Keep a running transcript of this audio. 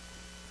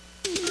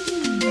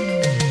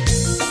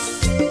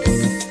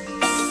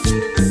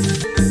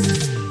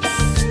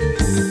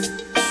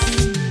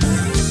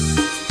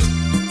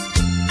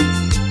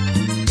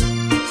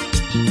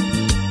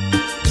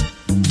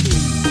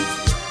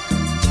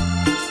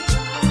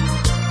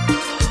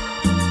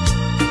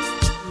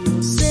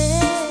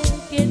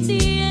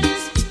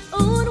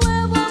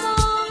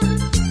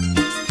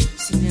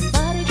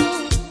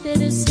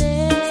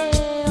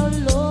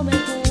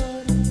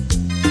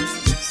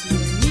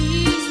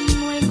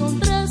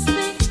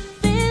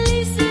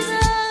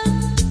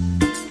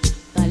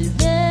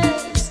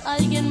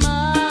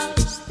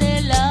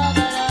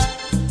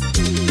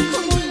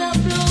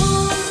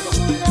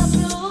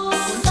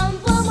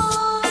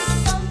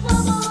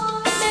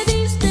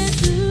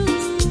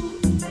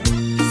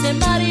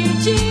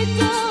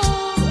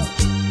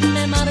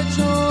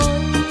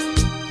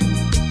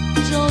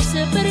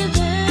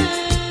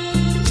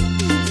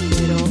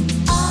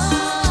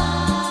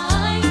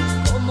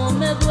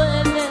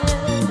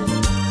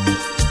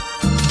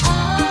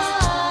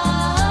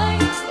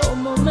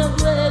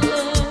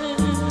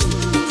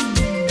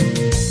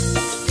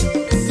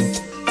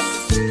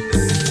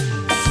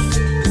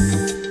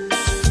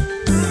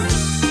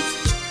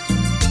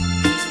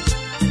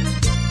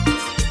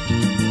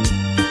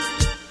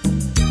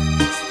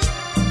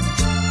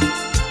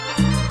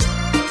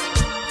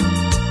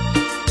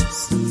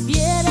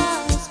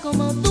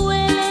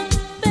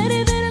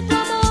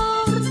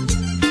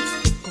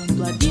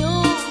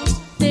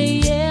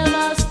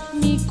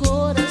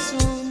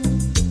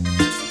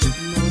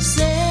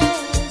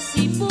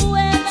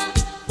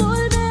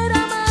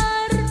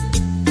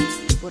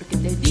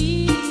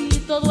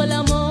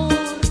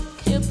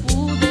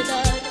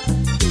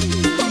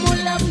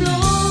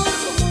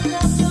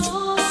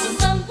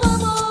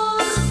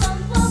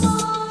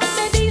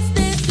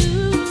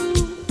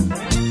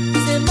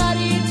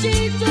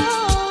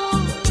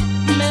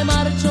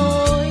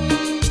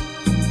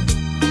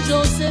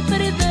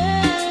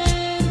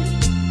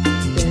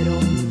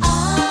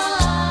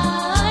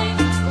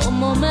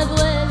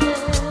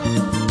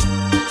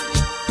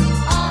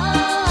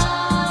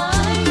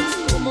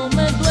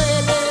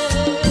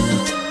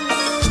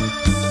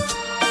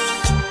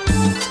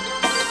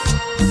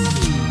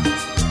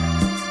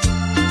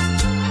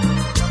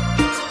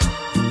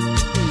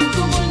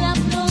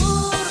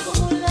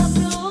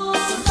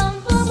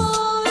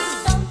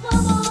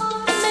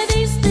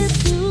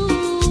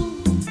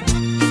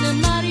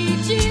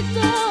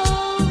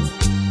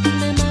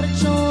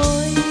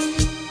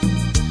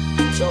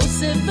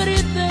sé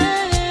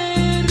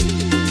perder,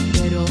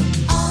 pero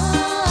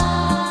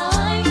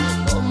ay,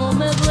 cómo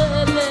me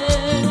duele,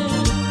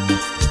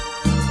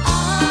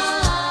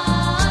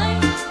 ay,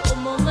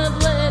 cómo me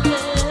duele,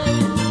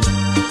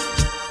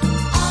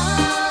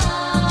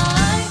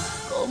 ay,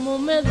 cómo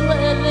me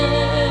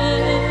duele.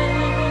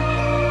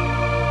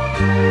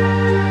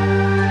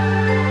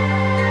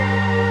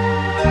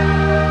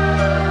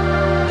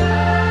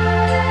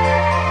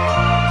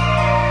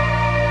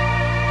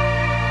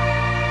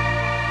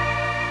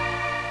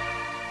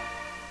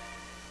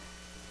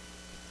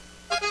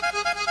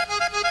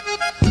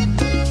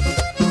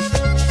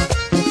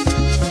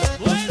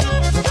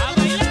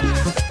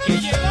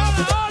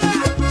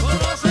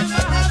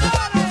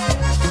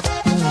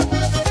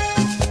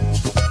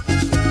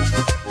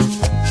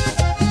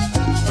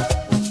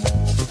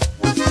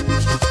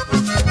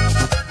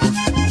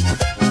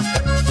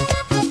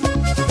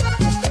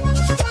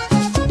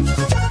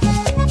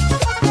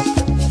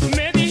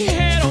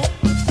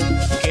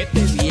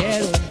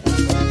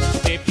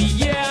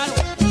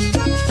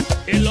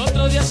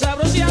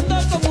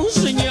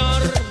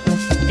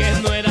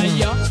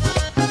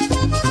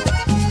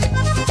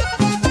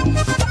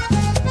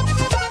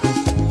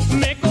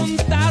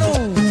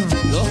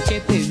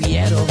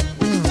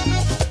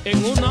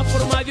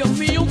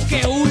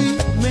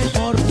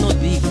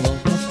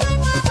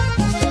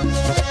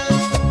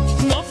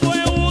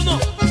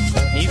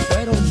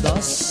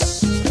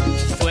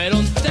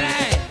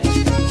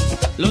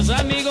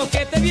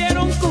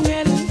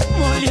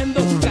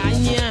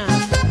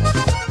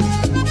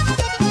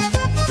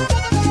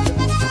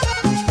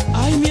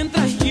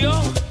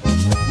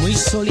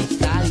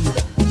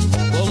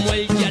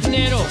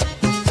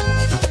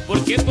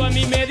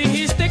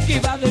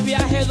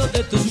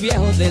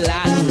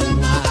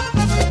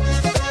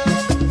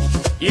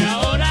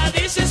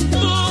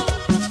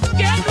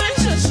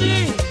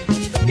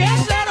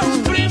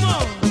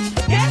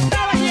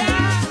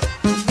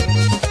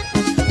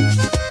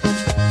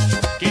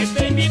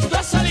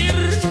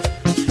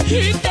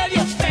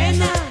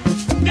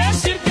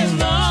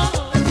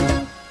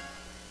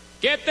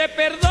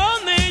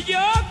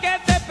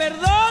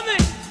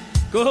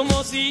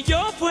 Como si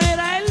yo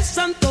fuera el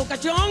santo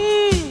cachón.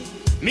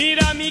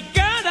 Mira mi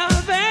cara,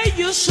 ve,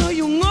 yo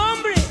soy un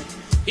hombre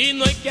y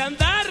no hay que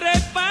andar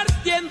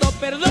repartiendo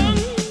perdón.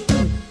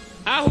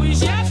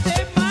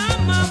 Ajuiciate,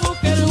 mamá,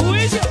 busca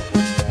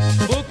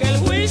el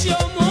juicio,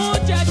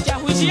 muchacha,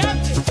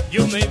 ajuiciate.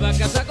 Yo me iba a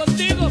casar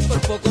contigo, por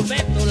poco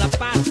meto la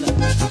pata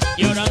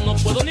y ahora no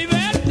puedo ni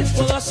verte,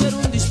 puedo hacer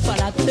un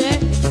disparate.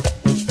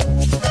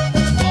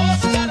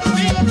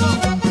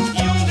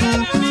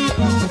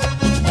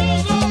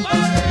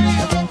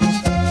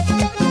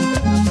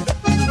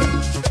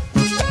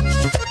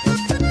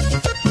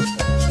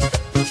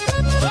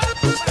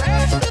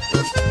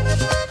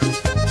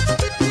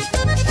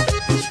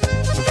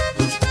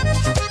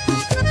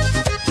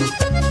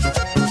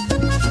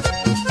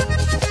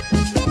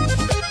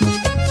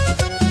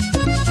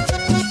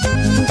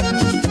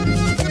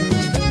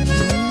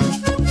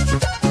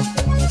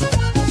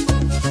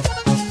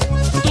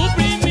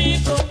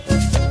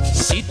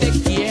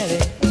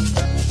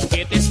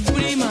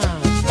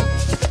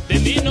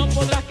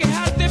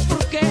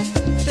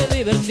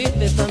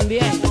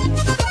 También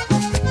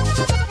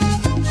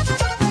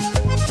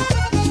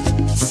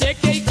sé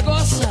que hay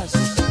cosas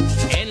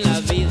en la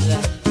vida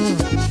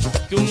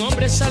que un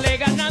hombre sale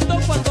ganando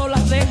cuando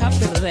las deja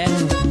perder.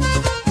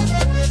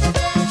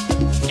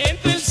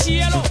 Entre el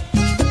cielo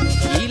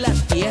y la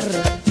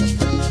tierra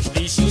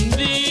dice un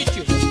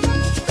dicho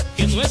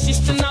que no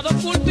existe nada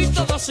oculto y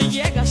todo se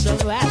llega a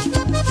saber.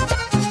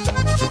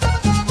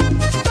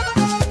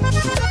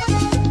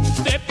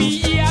 Te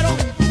pillaron,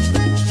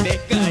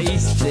 te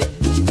caíste.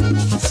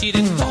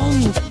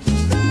 Siretón,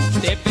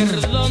 te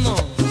perdono.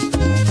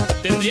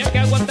 Tendría que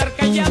aguantar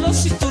callado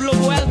si tú lo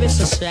vuelves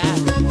a hacer.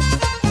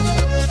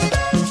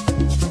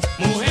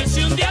 Mujer,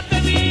 si un día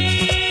te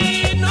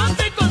vi, no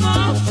te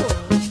conozco.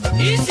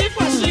 Y si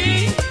fue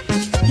así,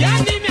 ya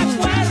ni me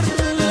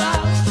acuerdo.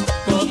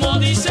 Como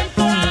dicen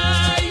por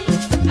ahí,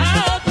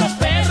 a otro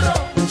perro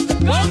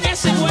con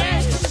ese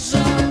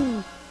hueso.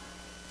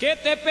 Que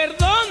te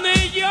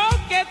perdone yo,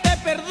 que te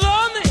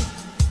perdone.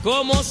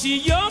 Como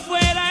si yo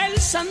fuera el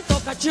santo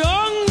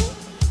cachón.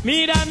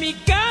 Mira mi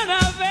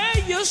cara,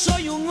 ve, yo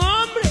soy un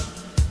hombre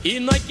y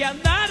no hay que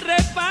andar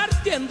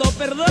repartiendo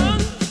perdón.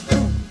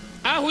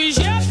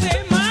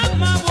 Ajuiciate,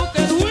 mamá,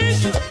 busca el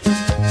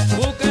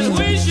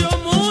juicio,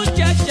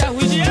 muchacha,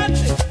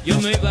 ajuiciate. Yo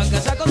me iba a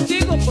casar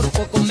contigo, por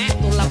poco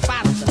meto la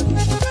pata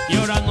y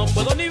ahora no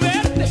puedo ni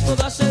verte,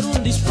 puedo hacer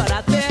un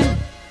disparate.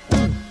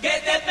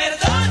 Que te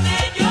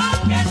perdone yo,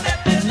 que te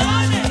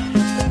perdone,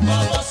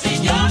 como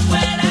si yo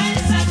fuera el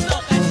santo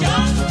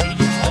cachón.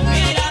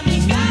 Mira mi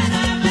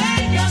cara, ve,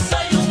 yo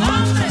soy un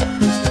hombre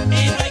y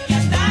no hay que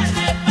andar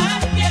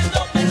repartiendo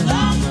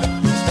perdón.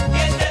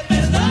 Que te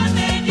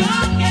perdone yo,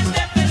 que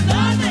te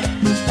perdone,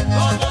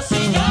 como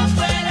si yo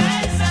fuera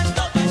el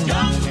santo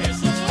cachón.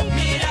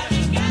 Mira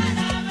mi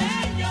cara, ve,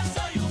 yo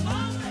soy un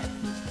hombre.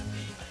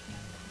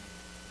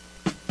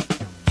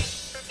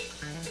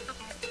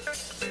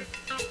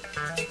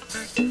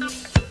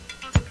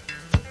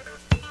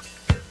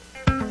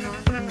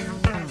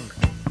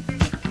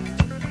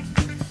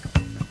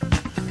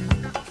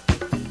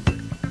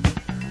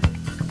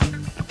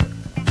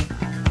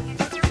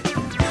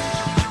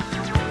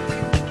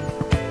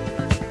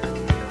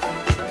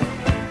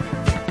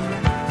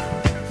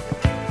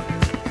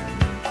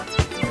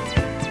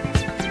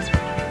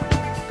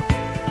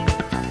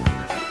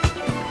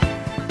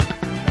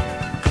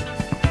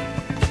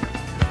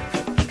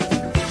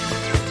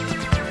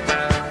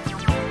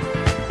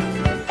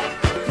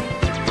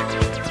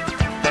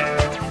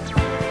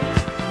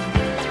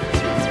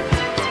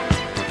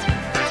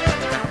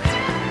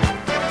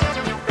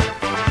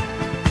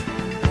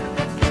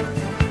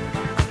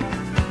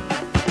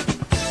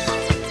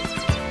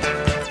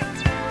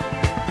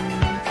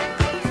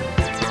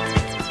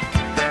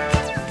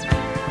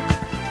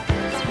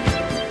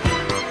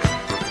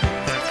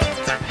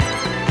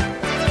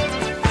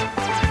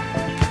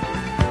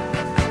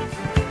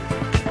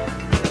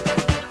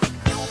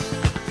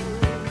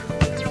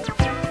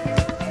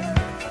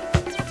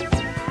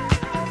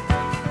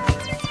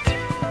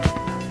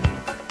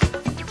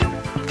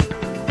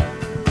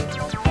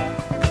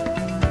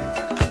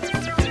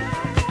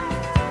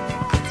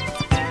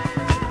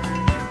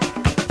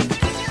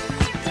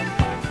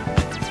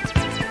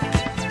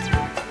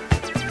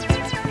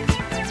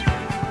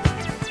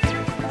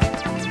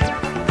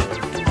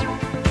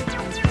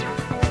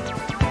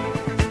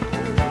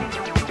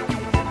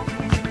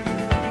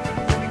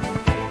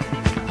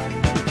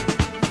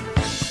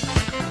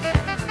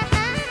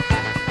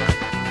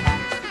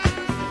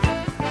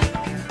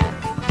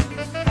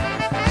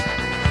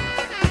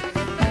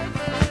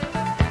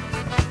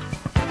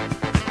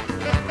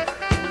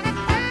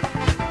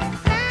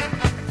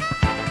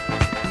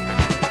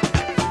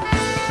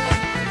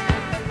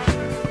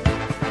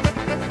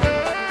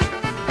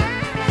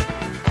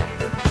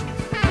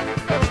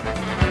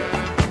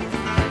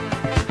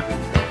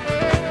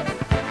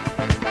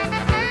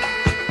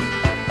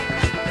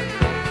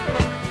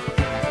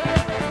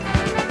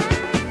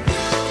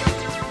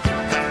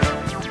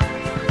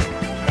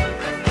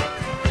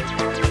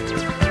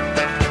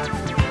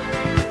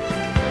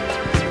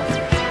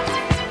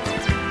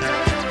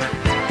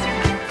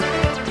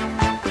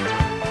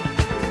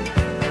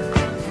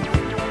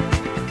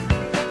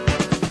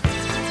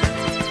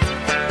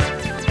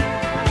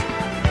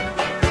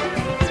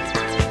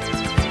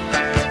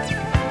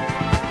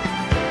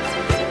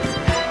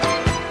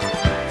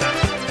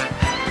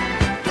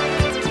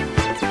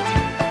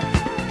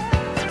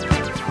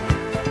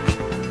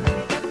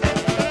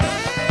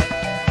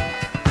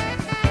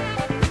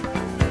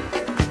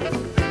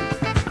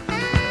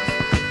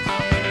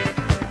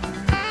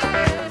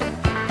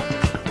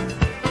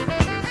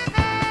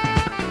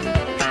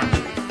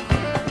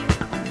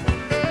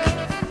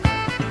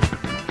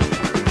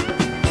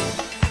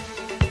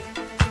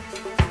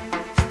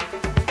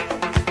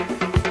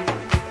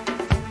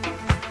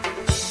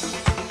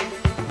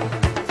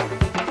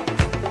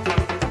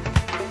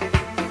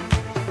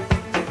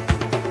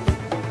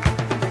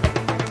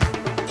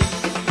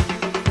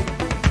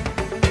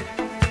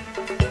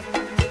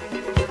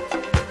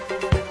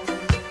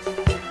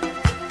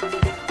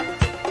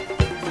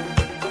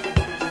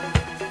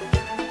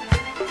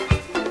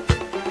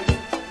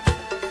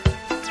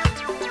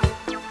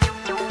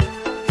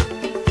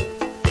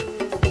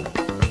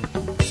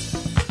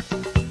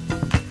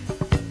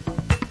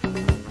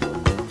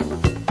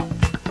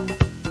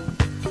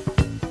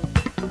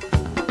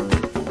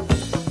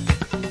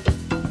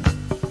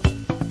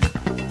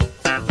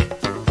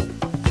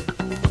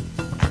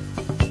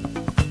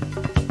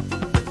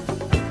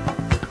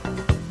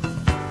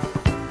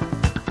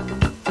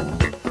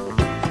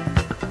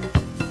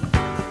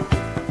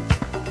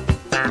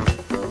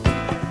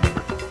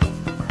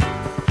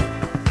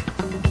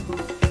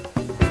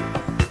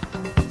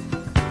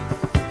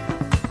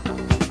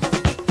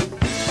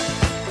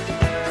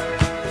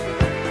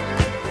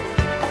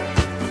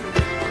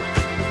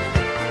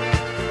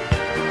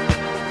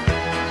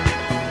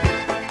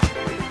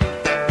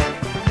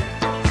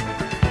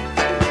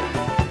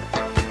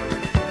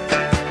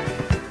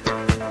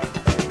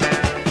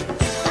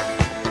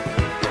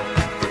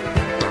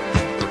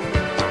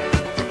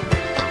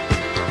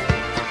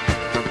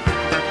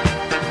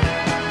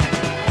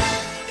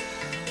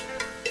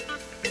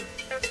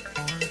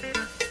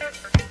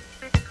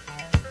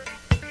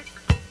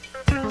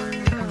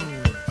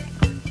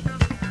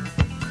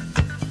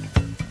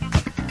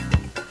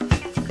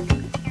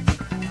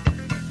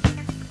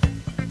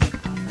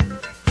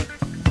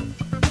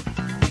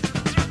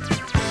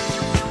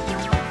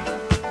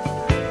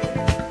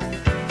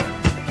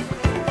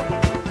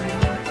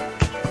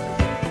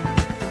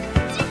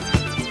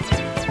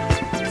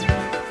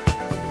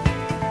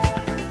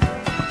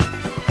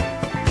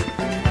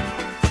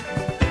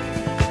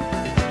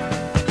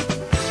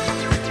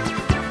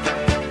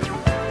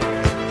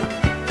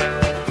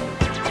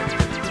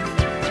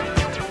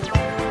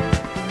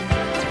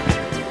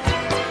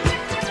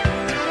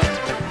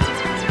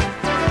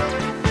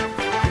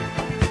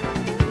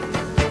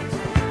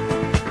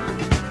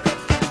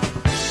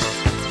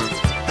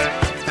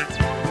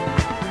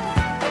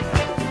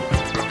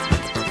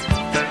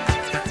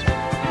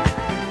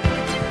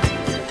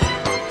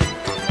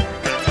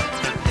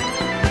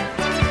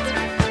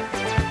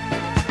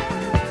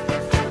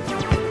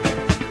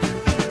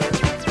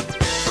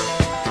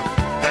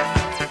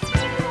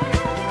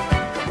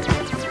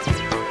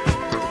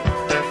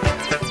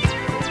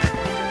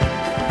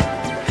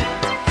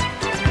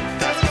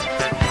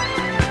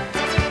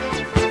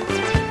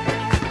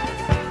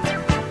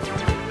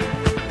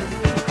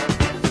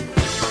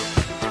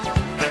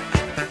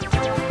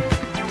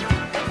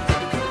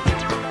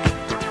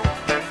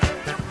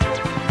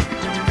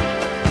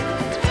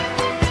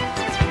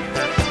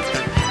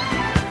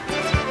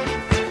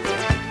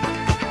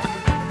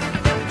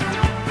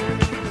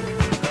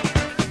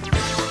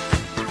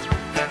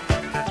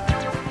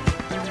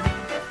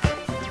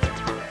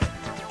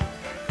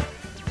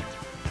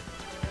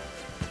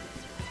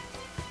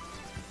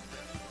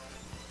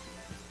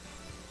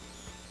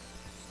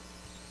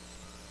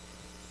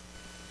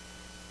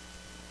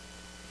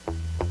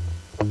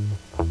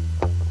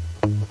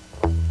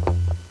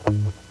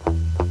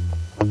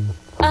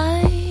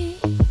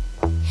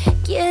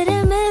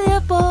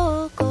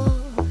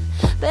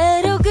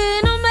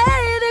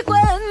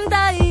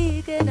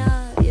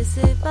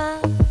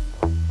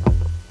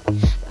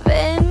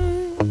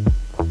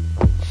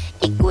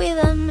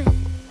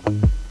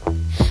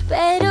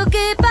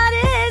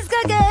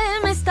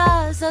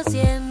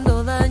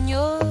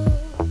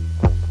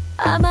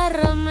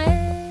 amárrame.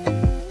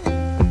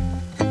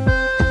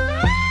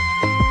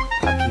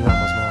 Aquí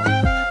vamos, mami.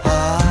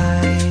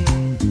 Ay,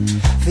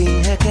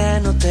 finge que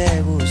no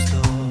te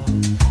gustó.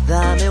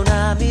 Dame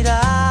una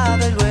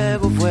mirada y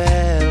luego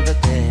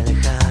vuélvete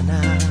lejana.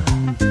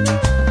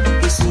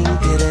 Y sin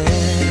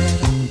querer,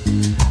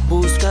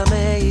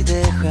 búscame y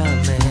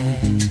déjame.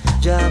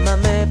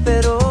 Llámame,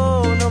 pero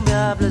no me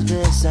hables,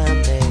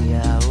 bésame y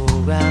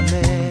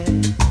ahógame.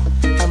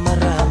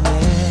 Amárrame.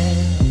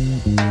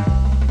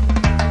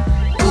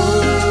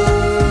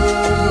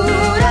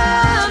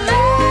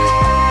 Cúrame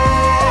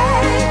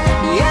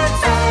y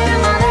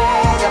enférmame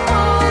de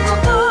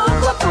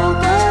poco a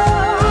poco.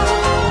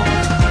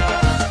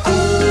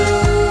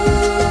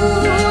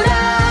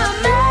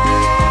 Cúrame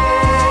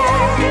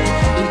y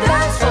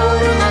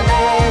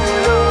transfórmame de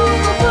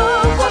loco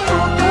poco a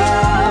poco.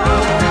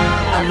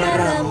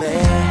 Amárrame.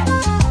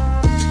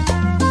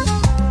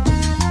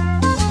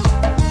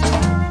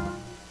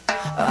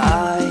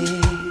 Ay,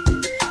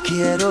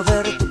 quiero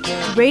ver tu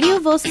cara. Radio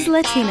Voces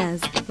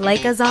Latinas.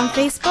 Like us on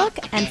Facebook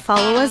and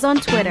follow us on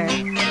Twitter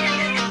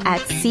at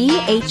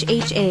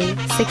CHHA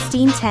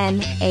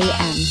 1610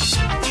 AM.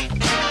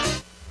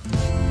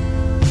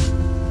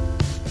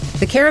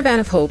 The Caravan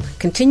of Hope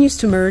continues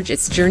to merge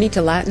its journey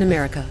to Latin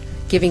America,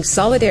 giving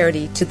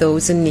solidarity to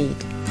those in need.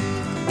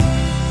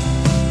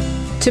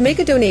 To make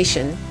a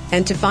donation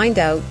and to find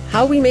out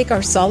how we make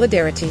our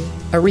solidarity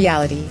a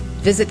reality,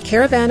 visit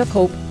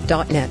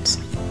caravanofhope.net.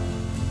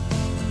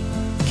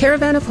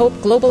 Caravan of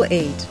Hope Global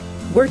Aid,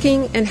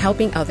 working and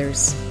helping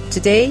others,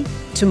 today,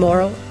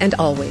 tomorrow, and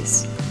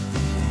always.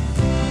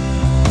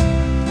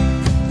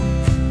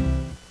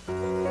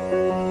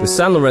 The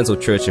San Lorenzo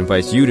Church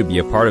invites you to be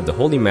a part of the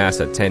Holy Mass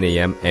at 10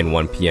 a.m. and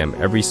 1 p.m.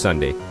 every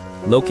Sunday,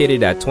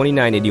 located at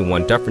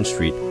 2981 Dufferin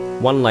Street,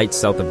 1 light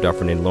south of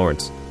Dufferin in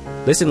Lawrence.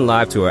 Listen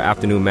live to our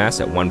afternoon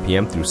Mass at 1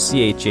 p.m. through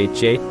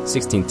CHHA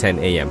 1610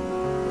 a.m.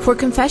 For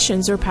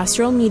confessions or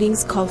pastoral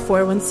meetings, call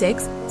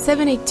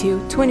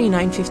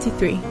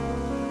 416-782-2953.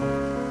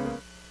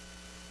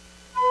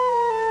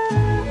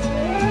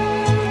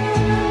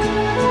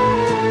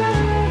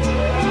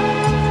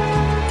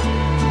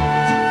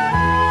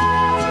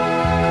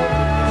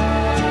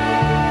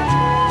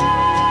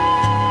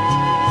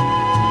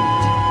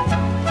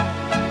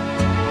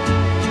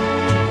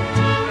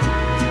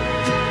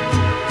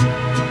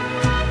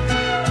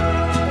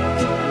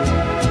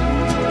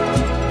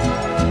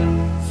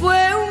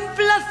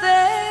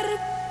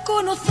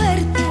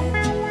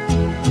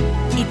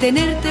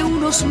 Tenerte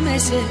unos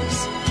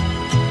meses,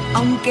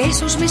 aunque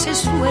esos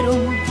meses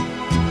fueron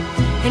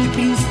el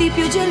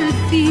principio y el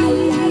fin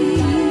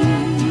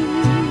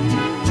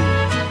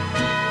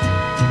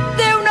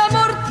de un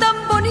amor tan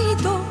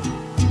bonito,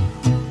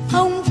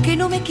 aunque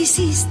no me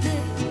quisiste,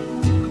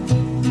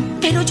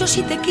 pero yo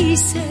sí te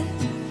quise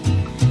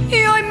y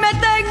hoy me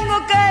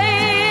tengo que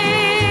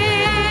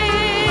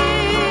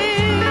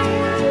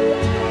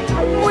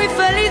ir. Muy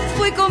feliz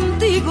fui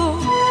contigo,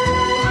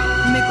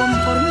 me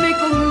conformé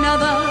con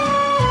nada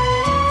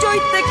y hoy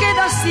te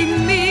quedas sin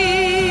mí.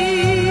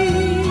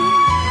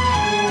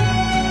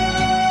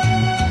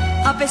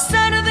 A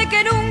pesar de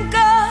que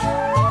nunca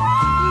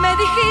me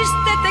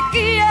dijiste te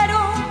quiero,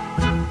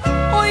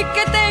 hoy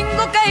que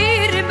tengo que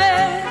irme,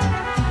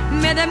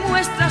 me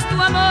demuestras tu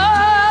amor.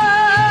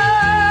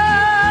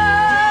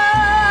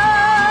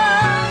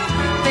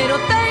 Pero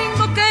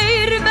tengo que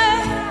irme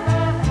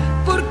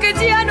porque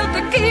ya no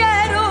te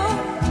quiero,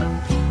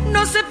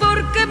 no sé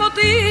por qué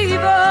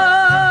motivo.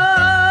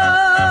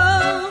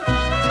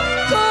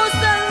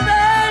 Cosas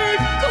del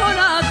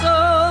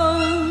corazón.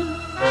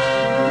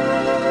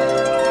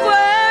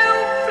 Fue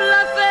un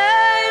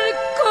placer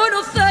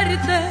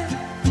conocerte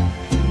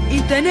y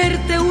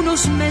tenerte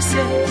unos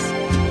meses,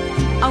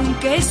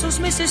 aunque esos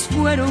meses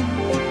fueron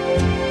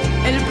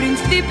el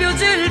principio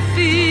y el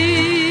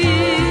fin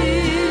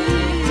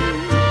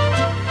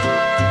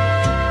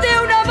de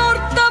un amor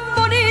tan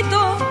bonito,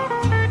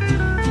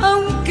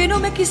 aunque no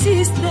me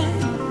quisiste,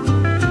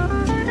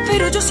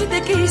 pero yo sí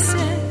te quise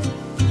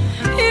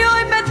y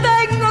hoy me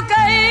tengo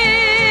que ir.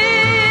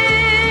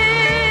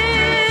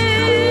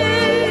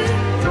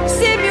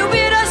 Si me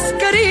hubieras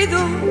querido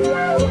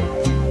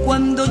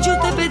cuando yo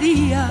te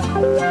pedía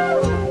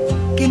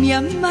que me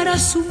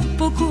amaras un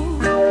poco,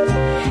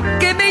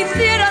 que me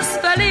hicieras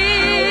feliz,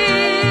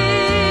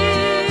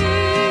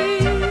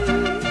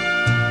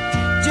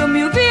 yo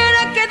me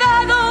hubiera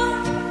quedado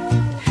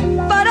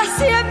para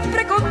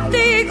siempre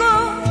contigo,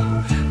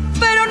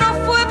 pero no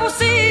fue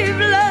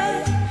posible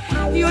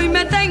y hoy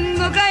me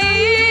tengo que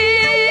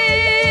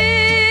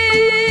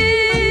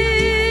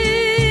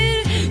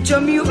ir. Yo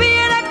me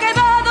hubiera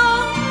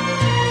quedado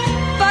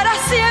para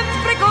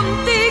siempre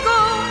contigo,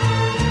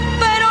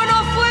 pero no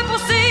fue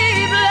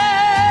posible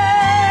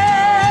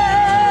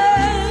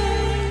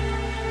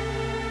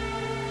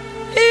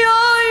y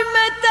hoy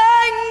me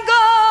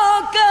tengo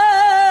que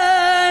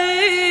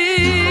ir.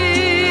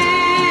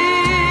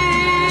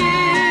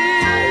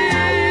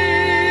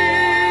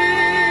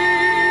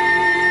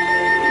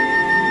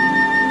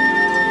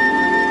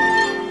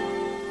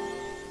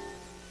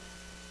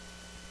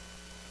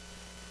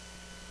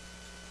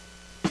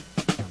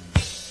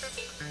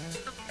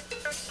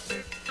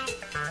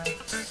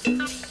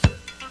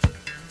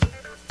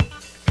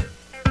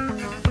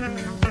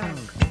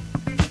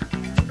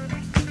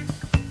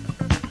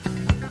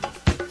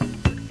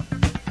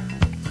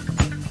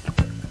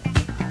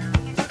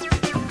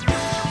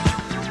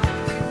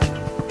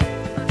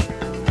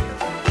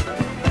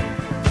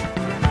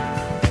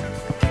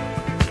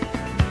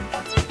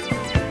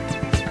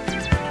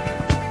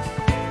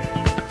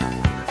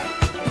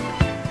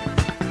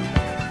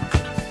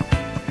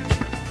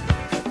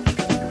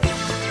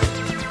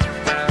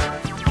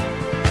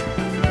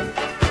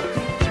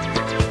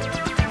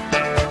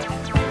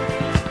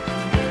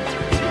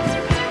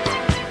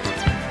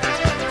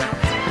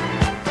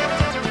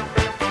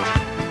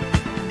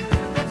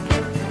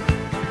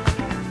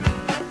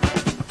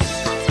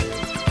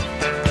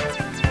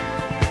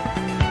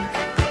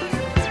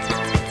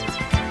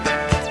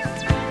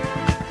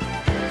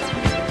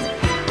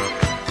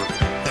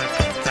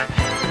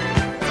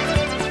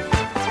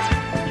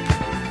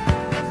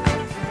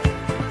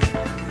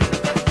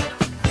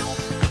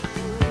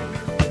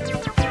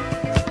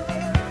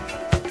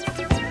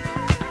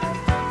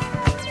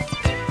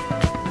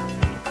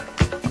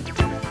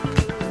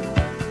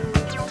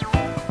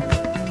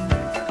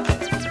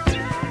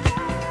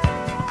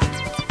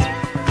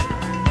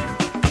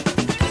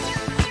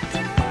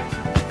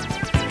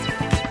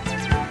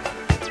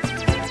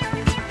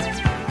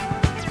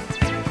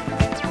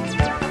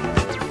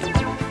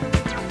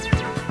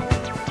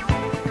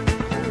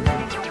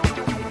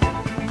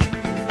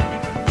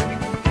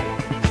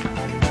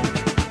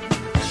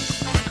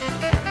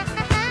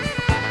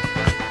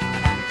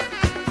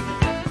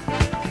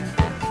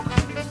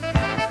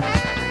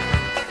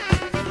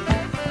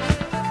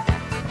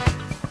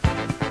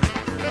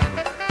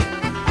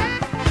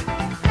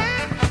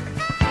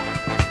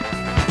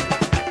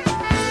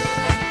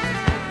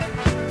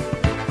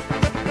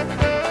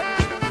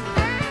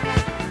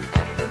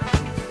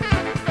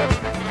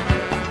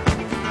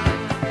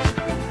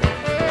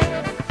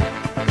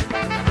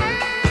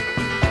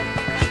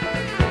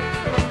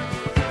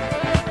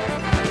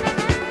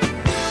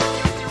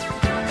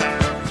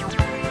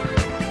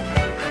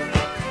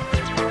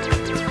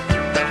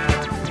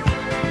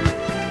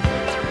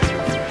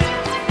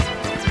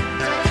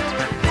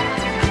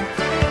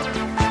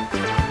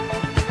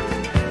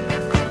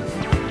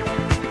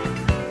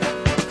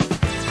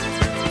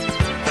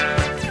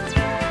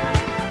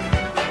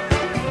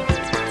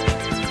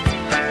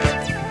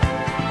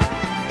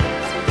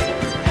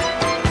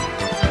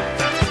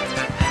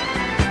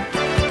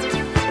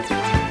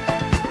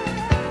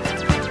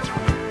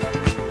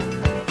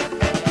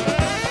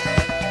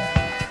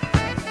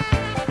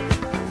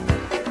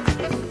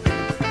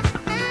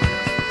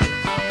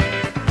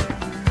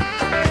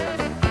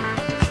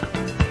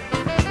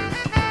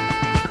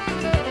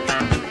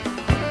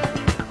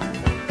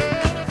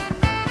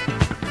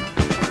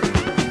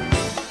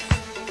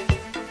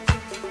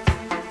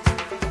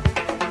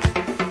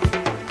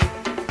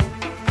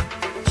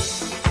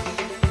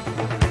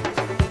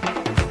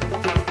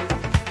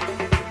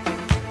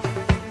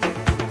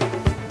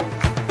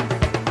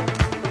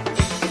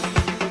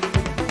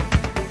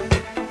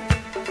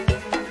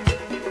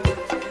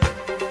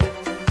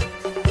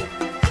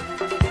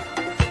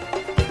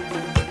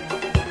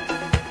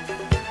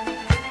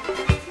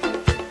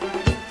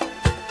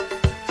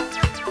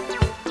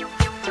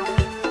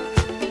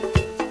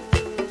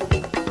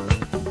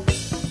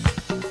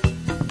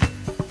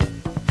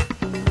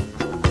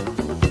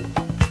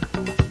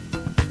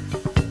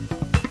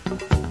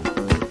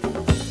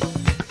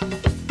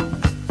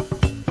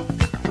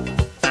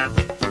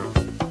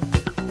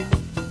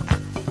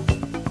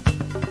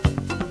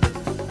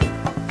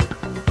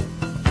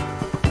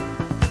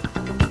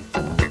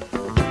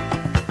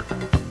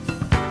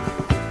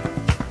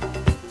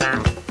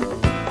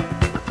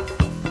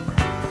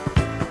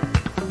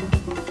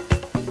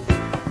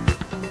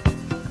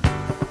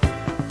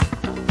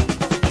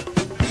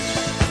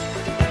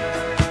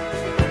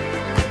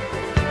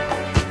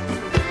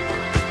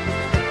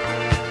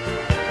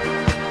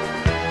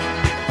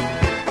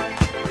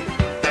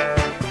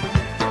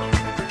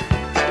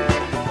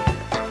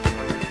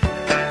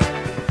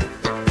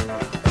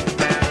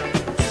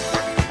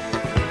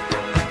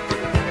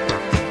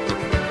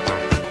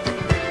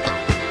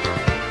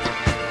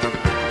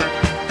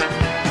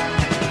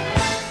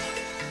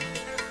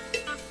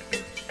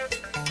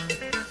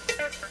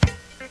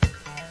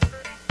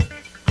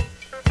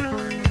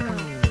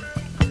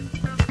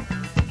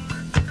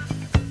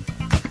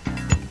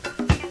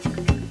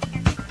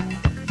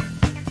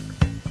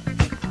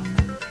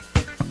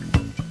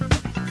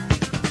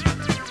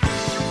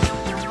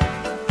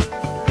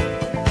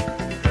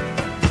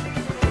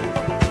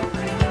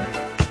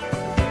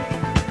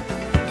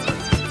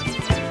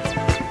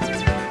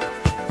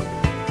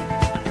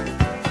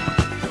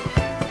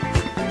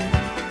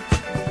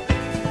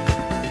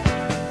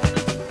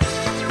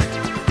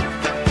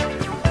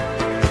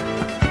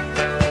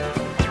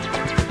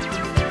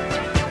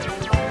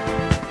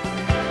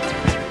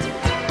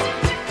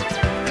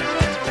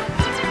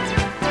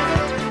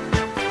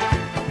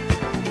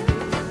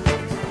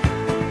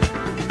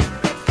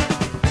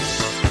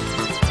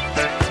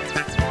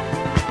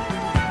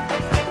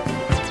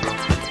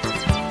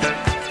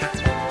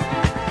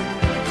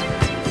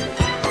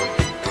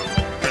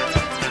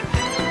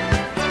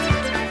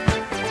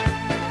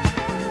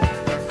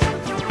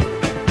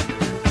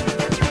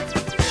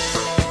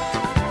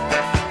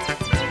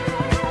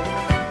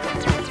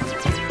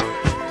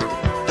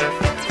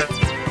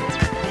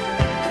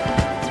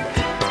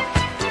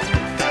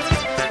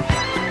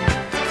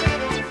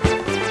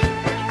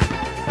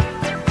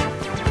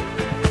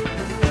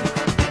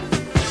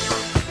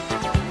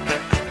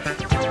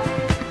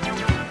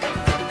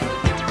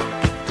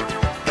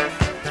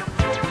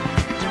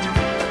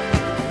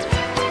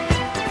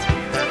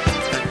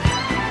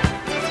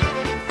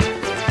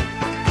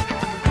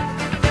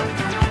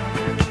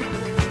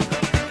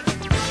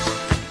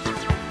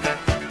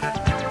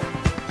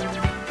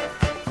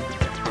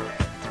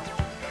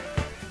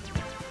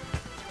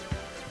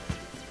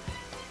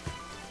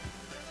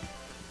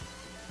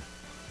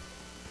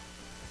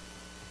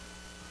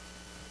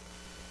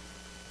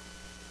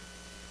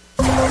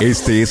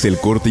 Este es el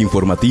corte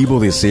informativo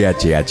de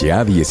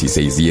CHHA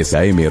 1610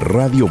 AM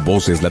Radio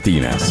Voces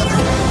Latinas.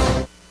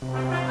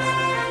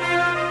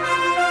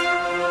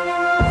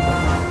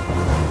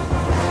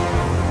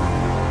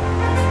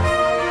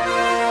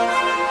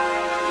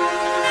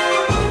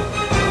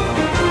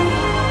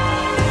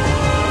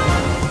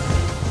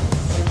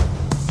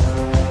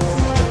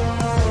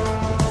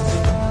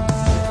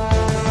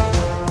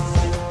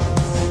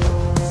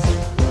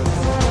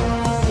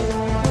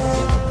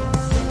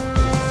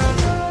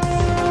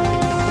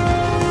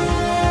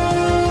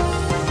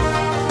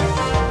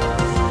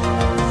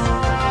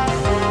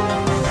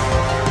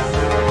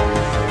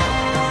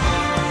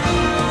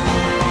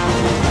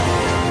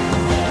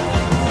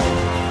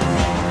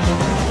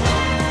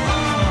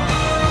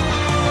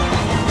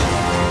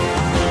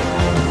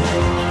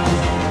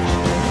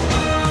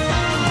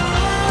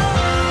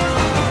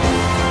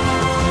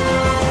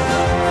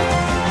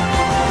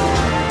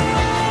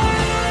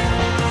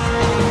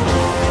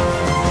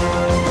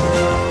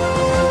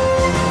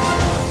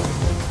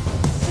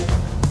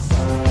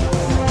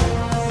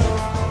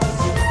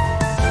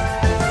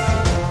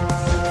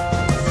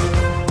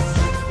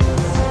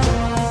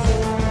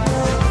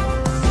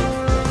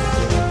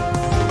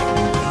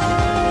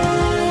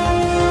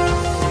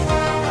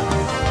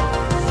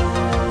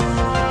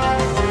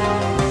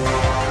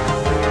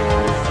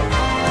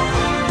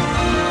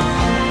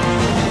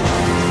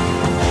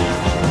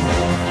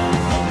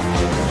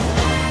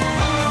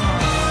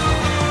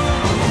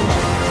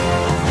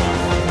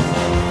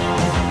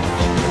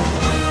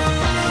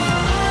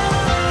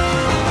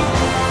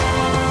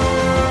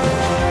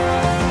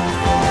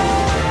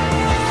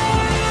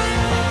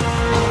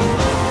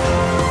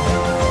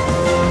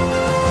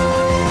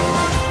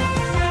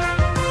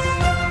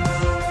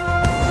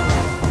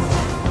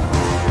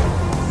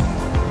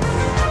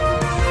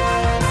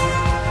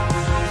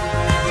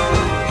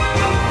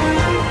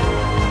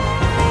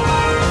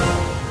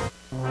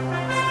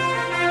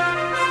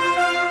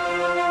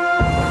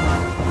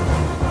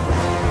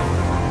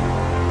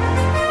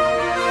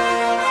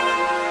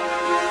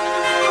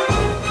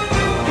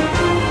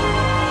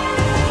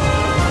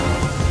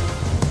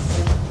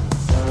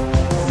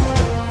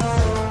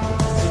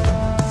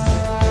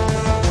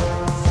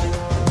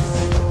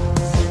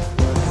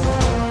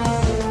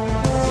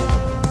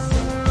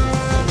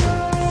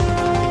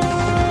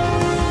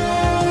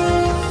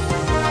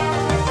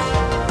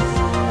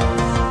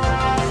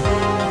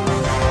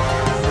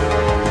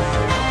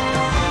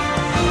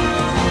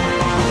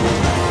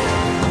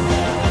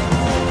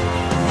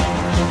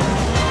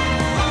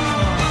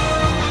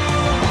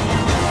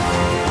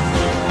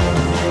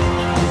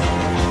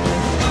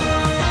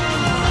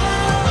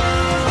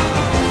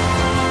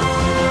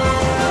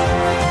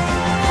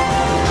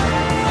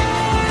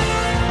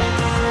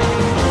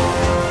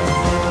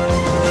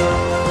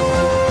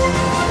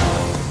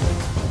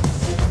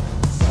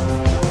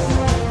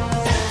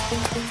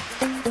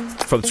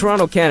 From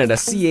Toronto, Canada,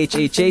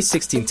 CHHA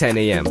 1610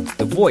 AM,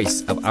 the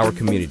voice of our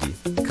community,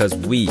 because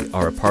we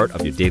are a part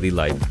of your daily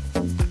life.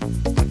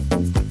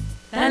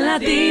 Tan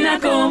latina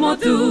como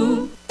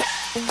tú.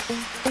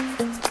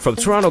 From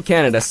Toronto,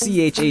 Canada,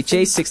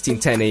 CHHA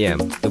 1610 AM,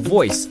 the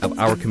voice of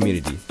our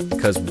community,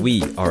 because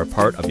we are a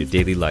part of your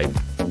daily life.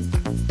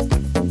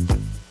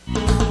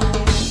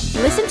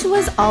 Listen to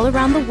us all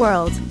around the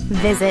world.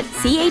 Visit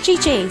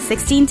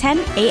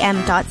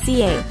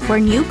chha1610am.ca for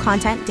new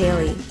content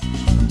daily.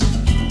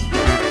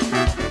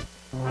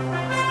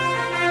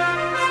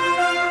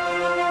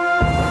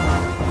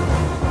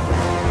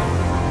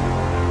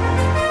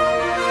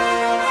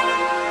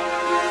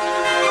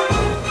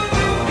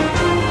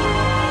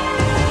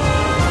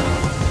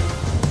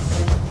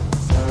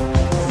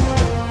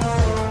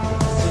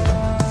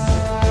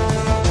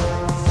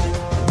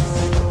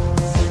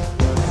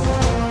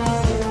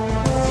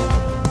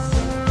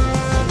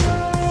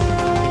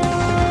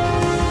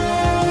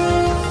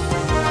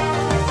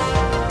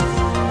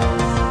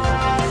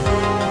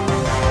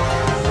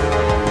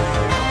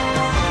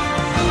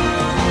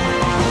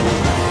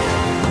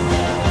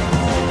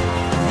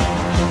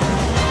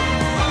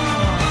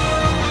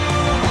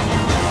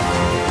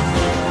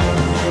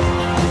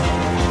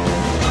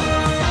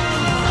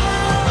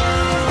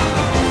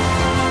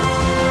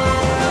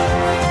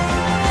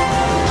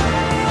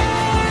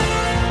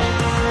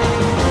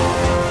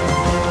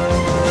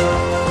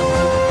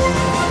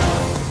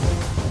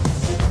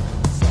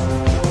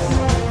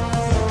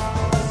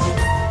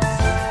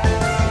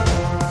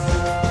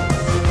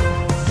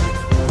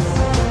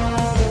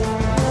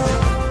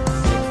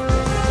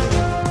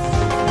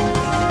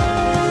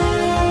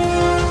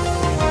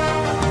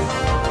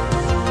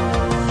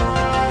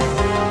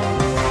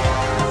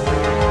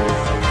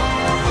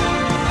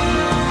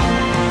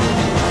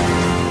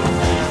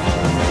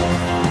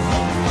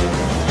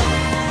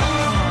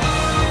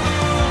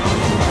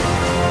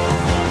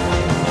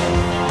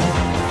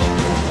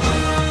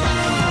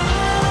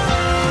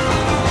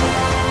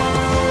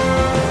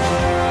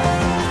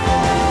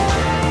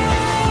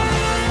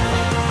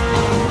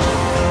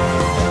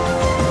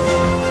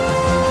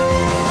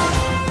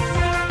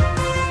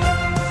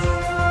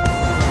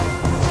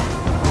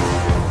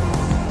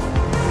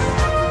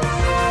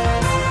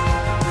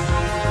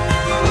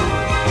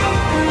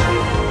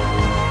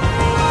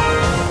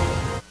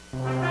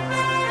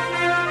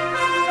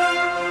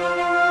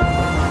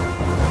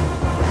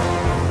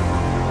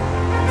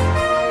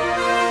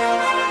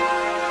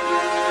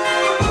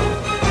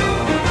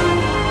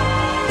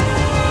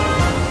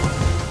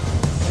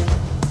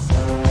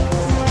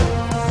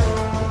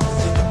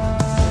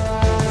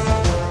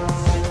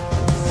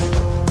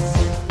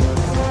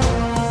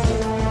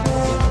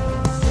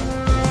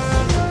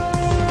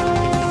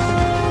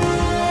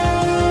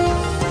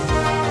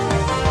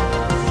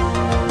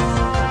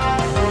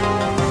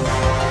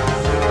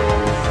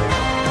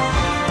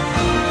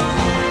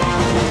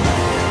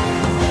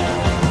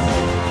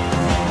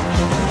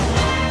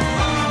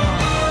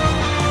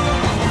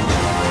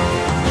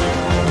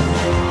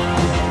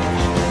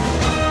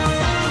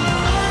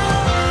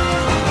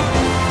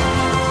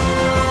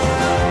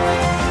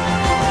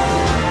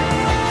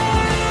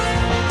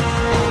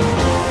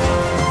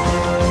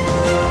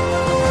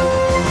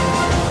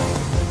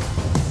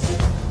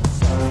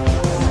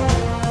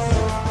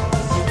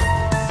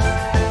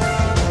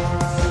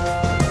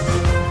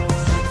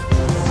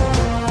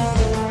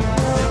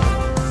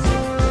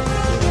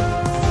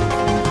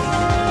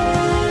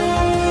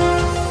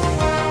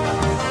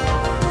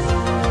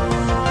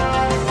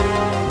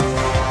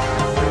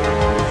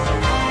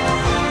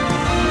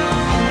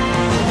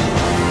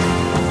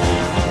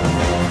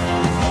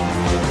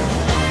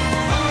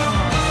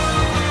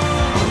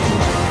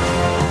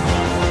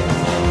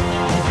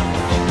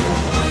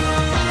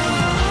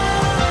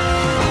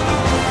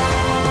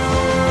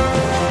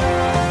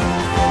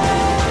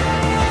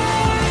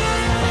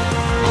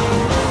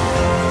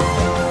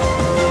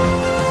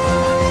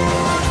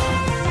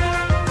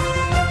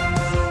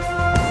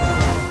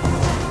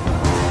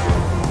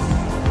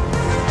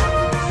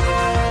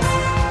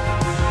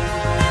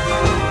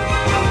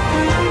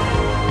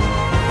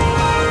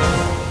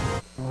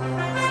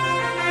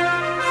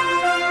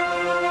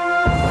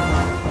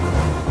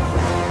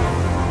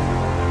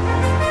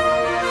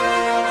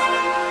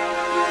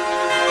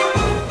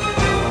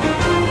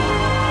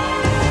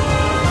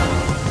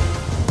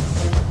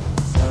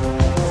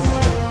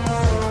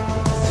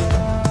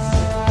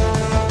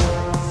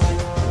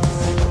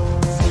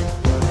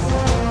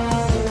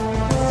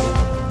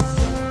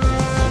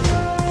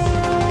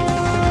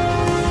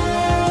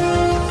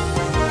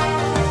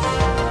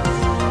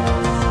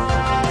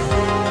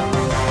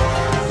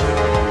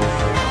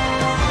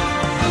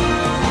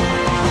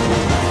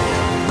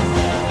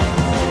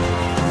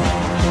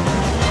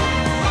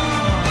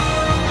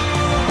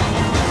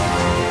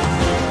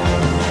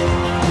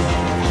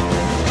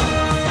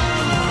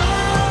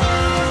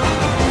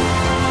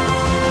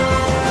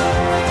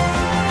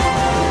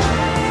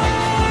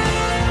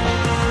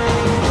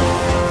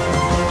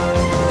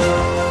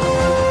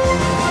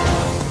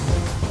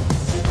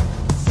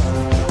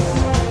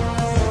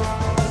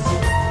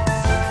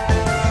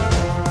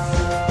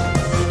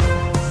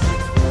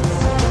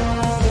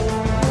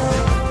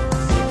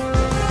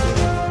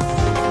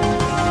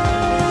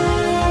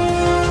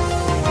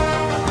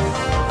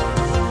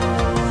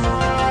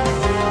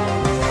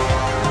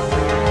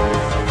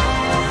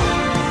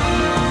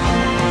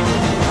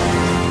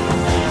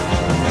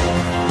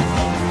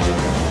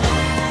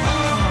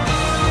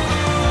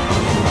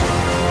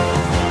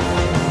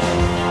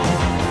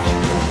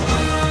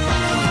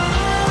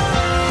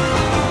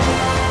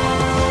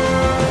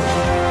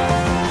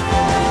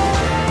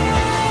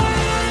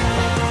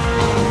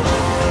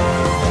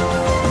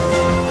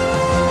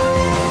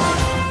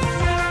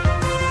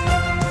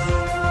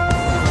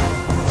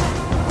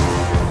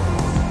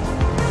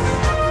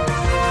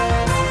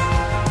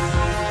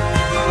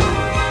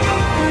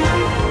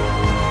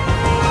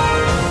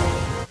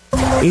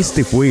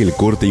 Este fue el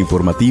corte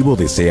informativo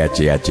de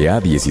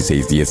CHHA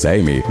 1610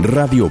 AM,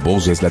 Radio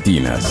Voces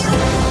Latinas.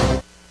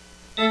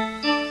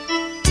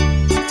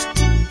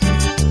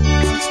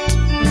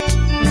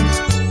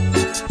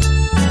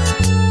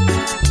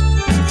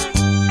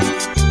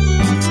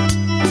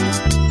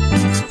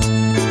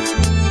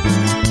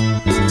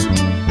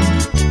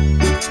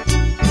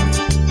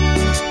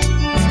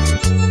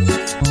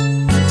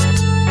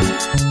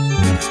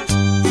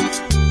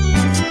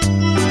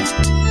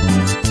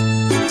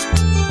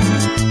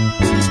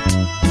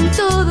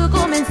 Todo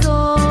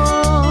comenzó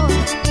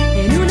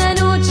en una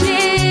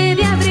noche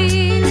de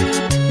abril,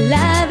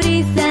 la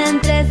brisa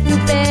entre su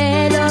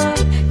pelo,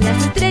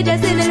 las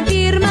estrellas en el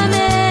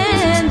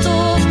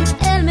firmamento.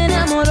 Él me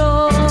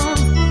enamoró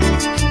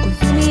con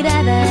su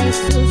mirada y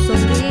su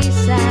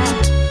sonrisa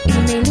y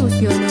me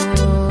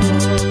ilusionó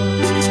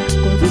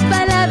con sus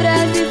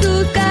palabras y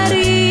sus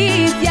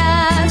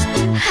caricias.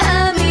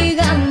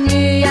 Amiga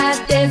mía,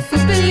 te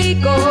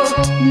suplico,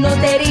 no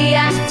te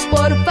rías,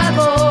 por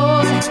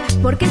favor,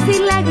 porque si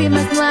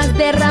lágrimas no has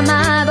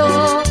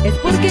derramado, es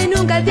porque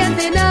nunca te has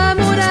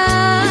enamorado.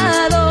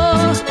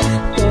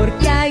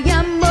 Porque hay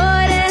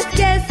amores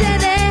que se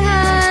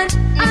dejan,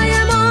 hay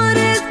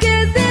amores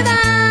que se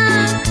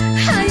dan,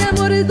 hay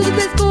amores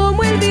dulces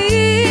como el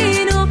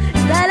vino,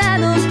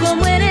 salados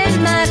como en el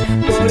mar.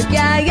 Porque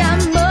hay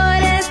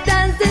amores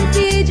tan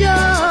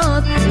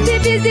sencillos,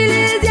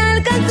 difíciles de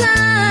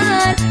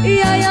alcanzar, y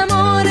hay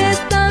amores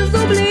tan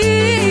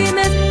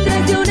sublimes,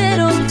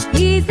 traicioneros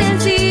y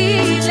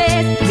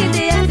sensibles, que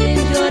te hacen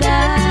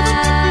llorar.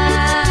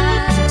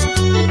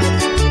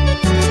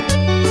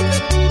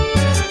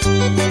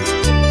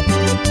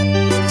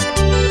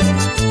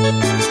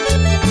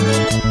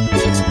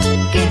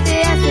 Que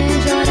te hacen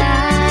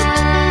llorar.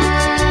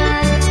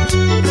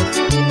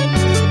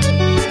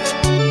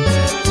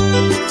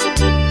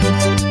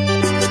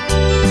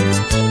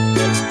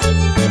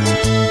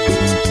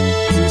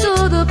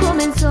 Todo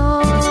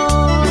comenzó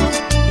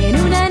en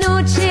una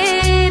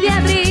noche de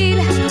abril,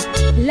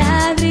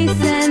 la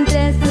brisa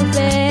entre su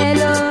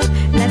pelo,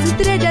 las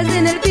estrellas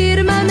en el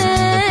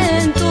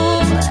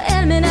firmamento.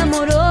 Él me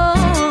enamoró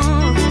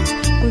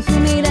con su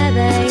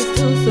mirada y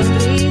su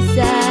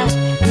sonrisa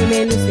y me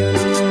ilusionó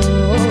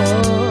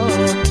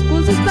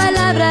con sus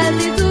palabras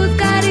y sus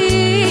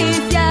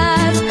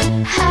caricias.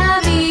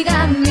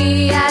 Amiga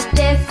mía,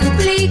 te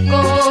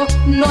suplico,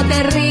 no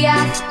te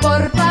rías,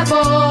 por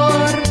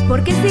favor,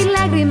 porque si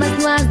lágrimas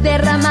no has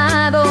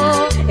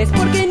derramado, es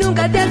porque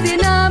nunca te has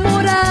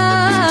enamorado.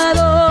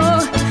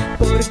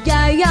 Porque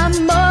hay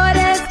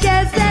amores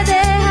que se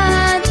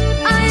dejan,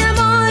 hay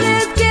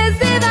amores que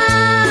se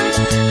dan,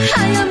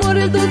 hay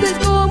amores dulces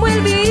como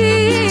el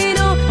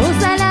vino,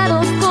 o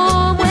salados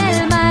como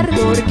el mar.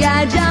 Porque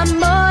hay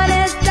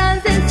amores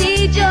tan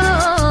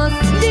sencillos,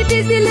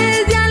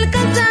 difíciles de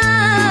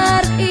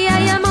alcanzar, y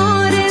hay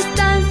amores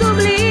tan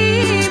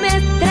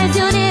sublimes,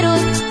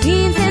 traicioneros,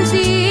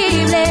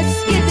 insensibles,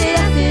 que te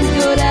hacen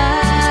llorar.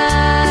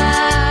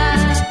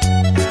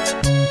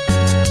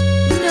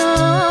 No,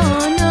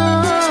 no, no,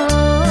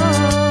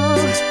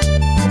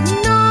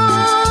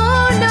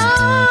 no.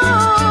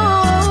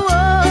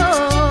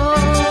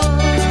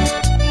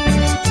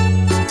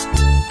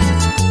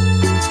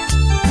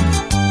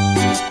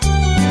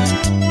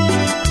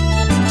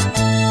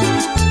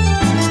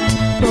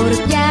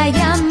 Porque hay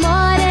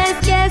amores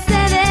que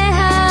se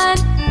dejan,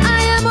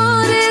 hay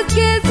amores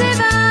que se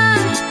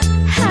van,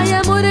 hay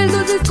amores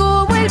dulces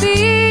como el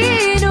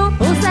vino,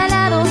 o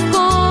salados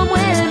como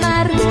el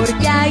mar.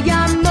 Porque hay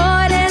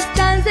amores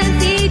tan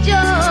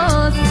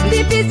sencillos,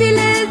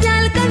 difíciles de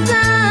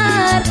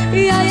alcanzar,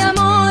 y hay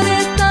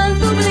amores tan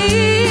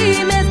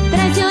sublimes,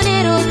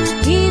 traicioneros,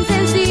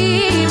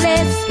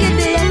 insensibles, que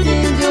te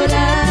hacen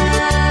llorar.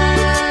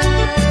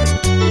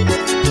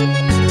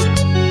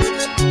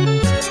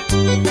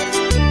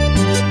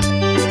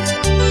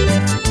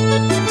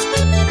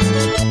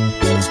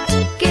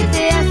 Que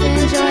te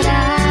hacen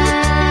llorar.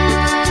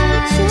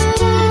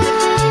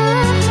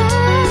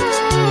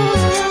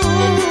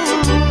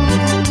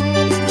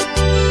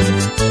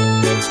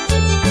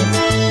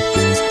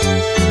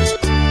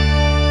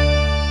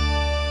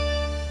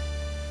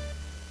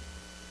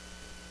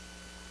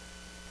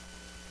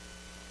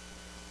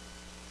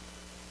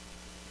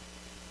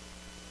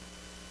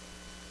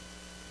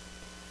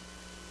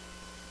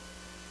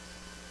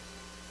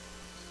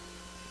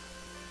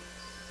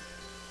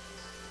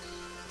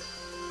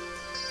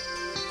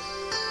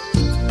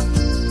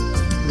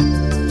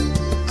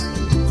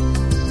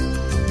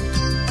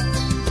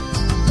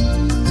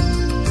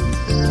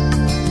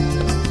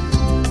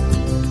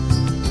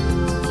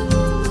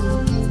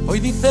 Hoy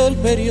dice el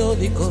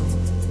periódico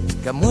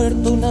que ha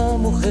muerto una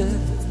mujer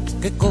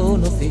que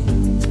conocí,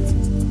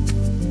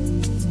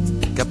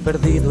 que ha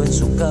perdido en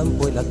su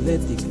campo el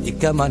Athletic y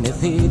que ha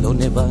amanecido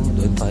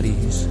nevando en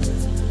París.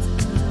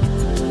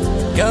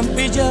 Que han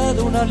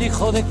pillado un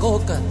alijo de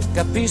coca, que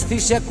a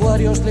piscis y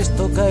acuarios les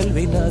toca el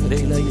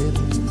vinagre y la hiel.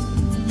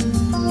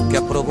 Que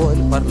aprobó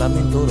el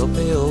Parlamento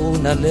Europeo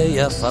una ley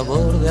a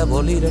favor de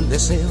abolir el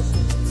deseo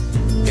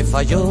que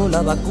falló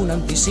la vacuna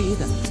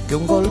antisida, que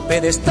un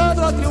golpe de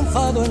estado ha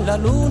triunfado en la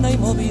luna y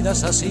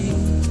movidas así.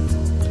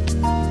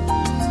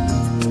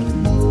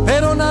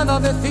 Pero nada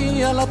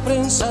decía la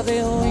prensa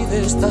de hoy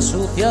de esta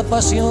sucia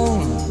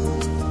pasión,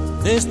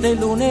 de este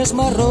lunes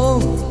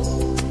marrón,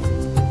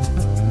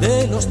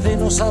 de los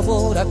trenos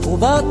sabor a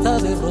cubata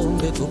de ron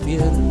de tu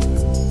piel,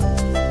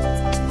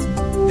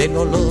 del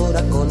olor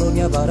a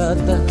colonia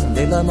barata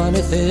del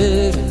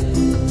amanecer.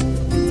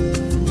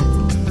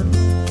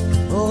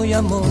 Hoy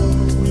amor,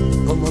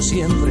 como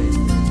siempre,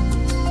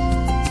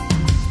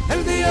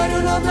 el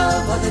diario no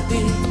hablaba de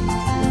ti,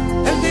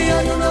 el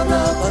diario no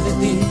hablaba de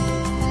ti,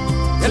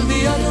 el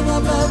diario no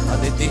hablaba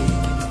de ti,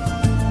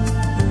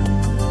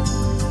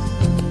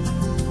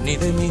 ni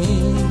de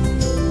mí.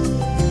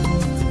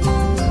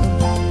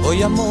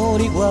 Hoy amor,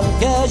 igual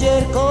que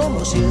ayer,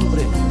 como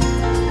siempre,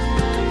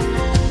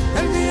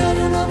 el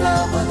diario no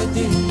hablaba de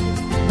ti,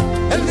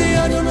 el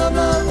diario no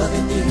hablaba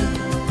de ti,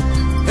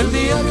 el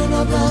diario no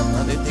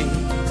hablaba de ti,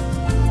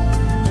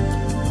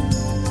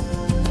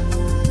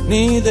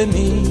 ni de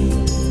mí.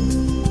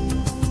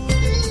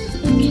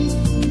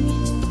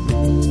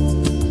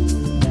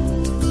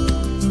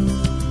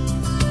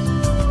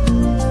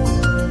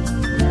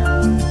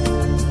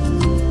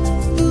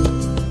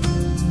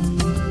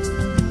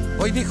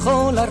 Hoy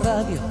dijo la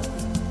radio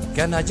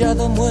que han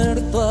hallado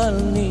muerto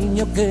al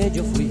niño que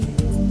yo fui,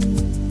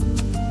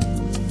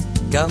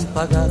 que han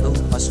pagado un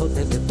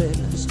pasote de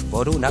velas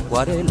por una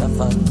acuarela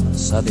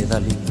falsa de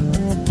Dalí,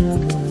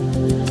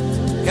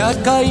 que ha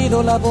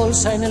caído la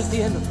bolsa en el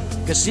cielo,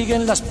 que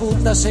siguen las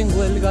putas en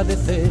huelga de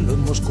celo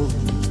en Moscú,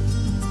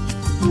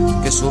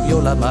 que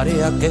subió la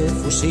marea que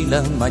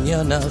fusila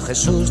mañana a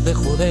Jesús de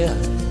Judea,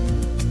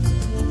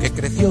 que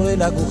creció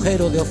el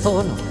agujero de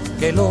ozono,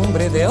 que el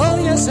hombre de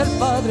hoy es el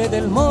padre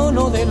del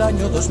mono del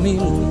año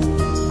 2000.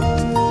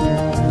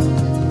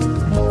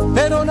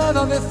 Pero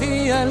nada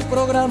decía el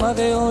programa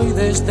de hoy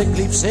de este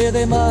eclipse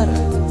de mar,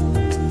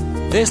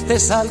 de este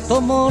salto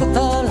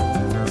mortal,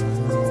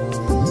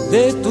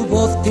 de tu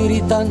voz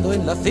tiritando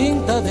en la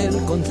cinta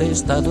del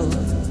contestador,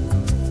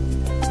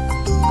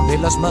 de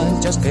las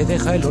manchas que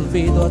deja el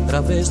olvido a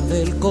través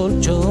del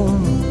colchón.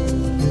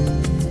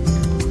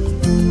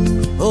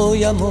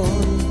 Hoy amor,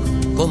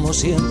 como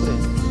siempre,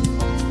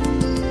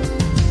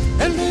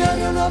 el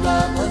diario no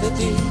hablaba de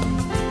ti,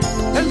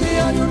 el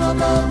diario no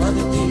hablaba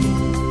de ti,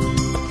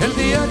 el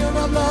diario no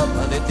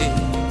hablaba de ti,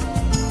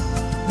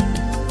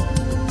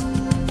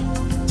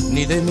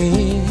 ni de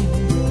mí.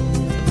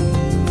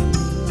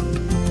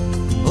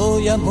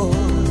 Hoy amor,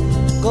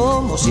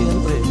 como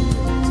siempre,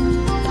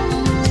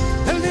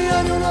 el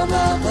diario no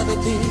hablaba de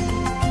ti,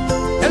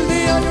 el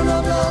diario no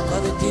hablaba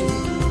de ti,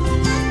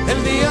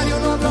 el diario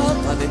no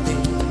hablaba de ti,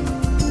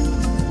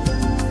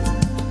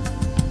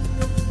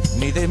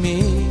 ni de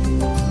mí.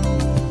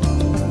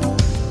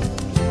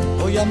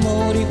 Hoy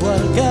amor,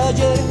 igual que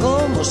ayer,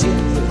 como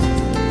siempre,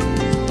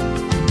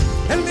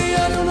 el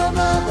diario no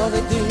hablaba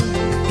de ti,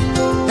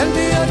 el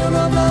diario no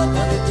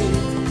hablaba de ti,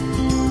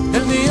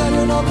 el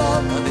diario no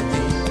hablaba de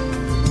ti,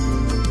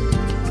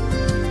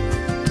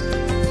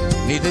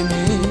 ni de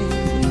mí.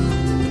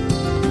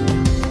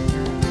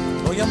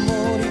 Hoy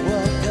amor,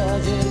 igual que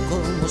ayer,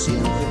 como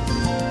siempre,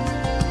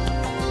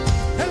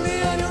 el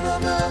diario no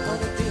hablaba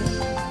de ti,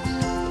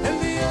 el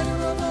diario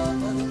no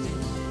hablaba de ti,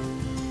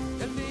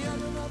 el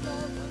diario no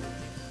hablaba de ti.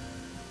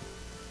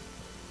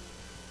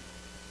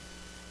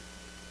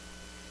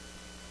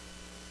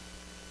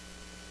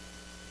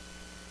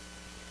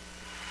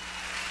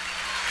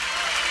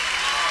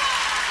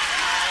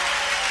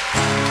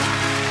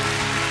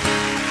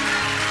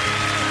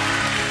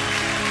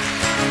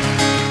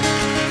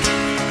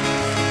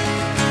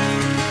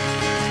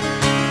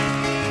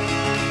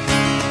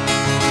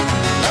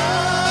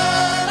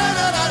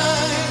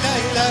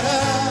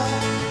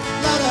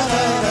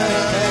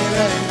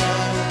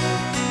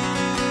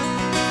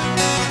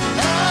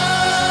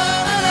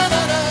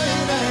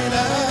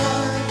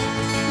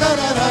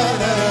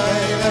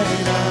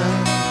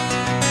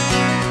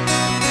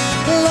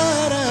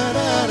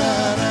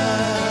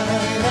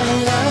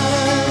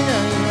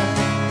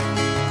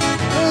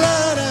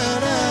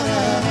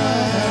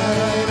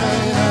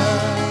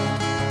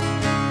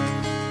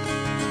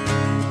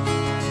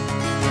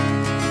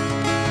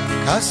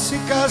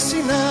 Casi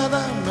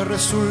nada me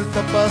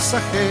resulta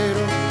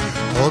pasajero,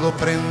 todo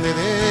prende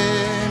de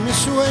mis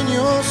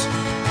sueños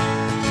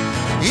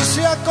y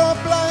se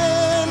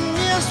acopla en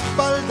mi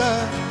espalda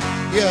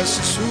y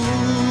así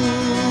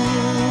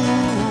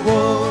subo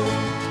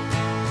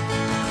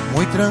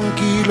muy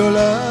tranquilo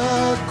la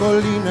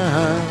colina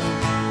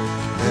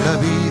de la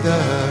vida.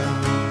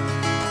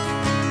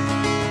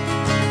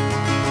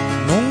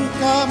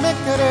 Nunca me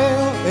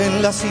creo en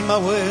la cima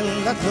o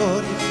en la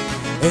gloria,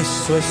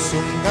 eso es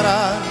un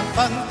gran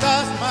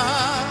fantasma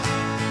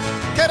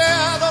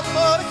creado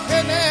por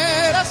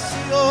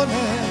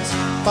generaciones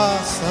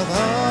pasadas,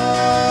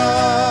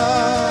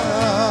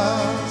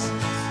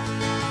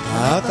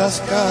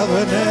 atascado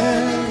en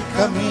el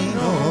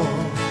camino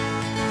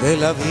de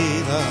la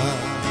vida.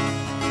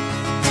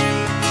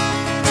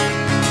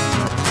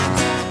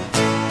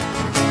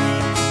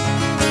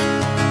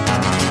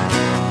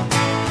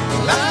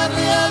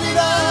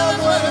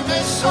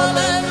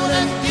 sola en un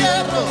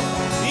entierro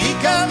y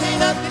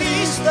camina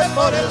triste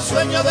por el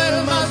sueño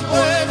del más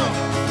bueno.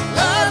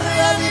 La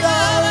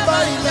realidad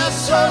baila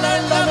sola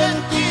en la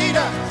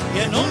mentira y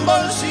en un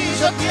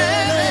bolsillo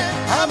tiene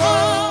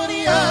amor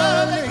y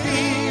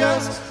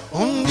alegrías.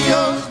 Un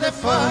dios de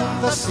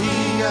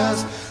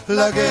fantasías,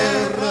 la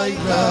guerra y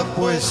la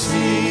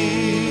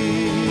poesía.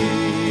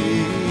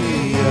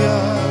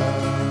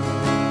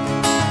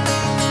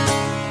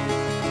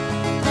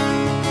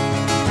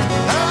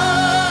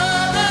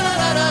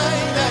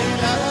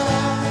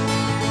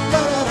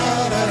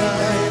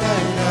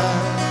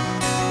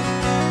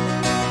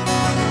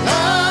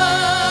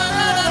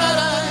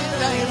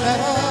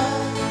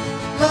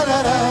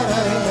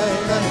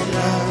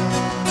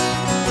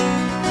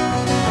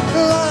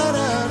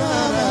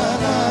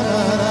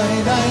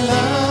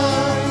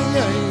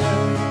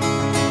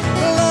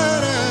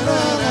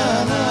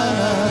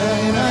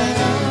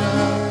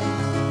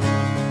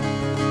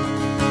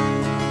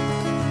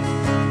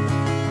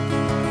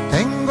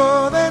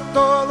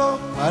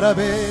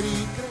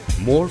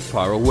 More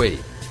far away,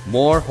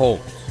 more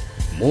homes,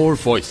 more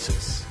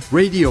voices.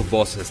 Radio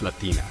Voces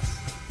Latinas.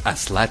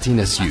 As Latin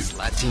as you. As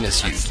Latin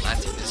as you. As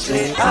Latin as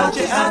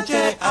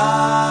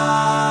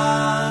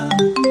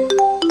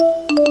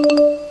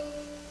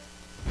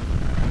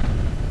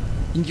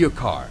you. In your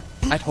car,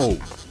 at home,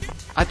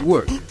 at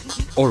work,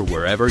 or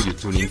wherever you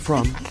tune in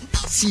from,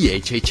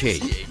 CHHA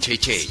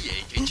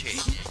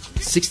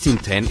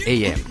 1610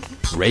 AM,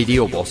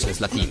 Radio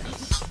Voces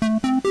Latinas.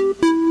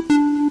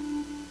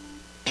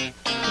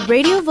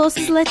 Radio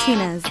Voces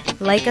Latinas.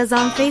 Like us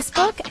on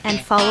Facebook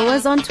and follow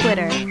us on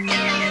Twitter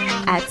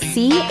at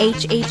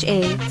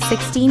CHHA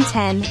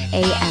 1610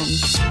 AM.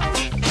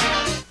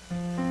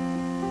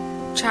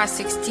 Chat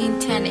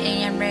 1610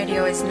 AM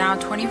radio is now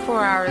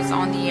 24 hours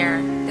on the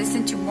air.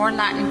 Listen to more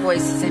Latin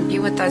voices and be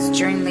with us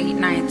during late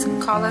nights.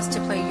 Call us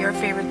to play your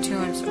favorite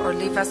tunes or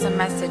leave us a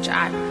message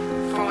at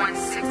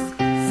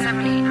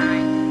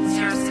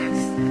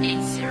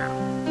 416-789-0680.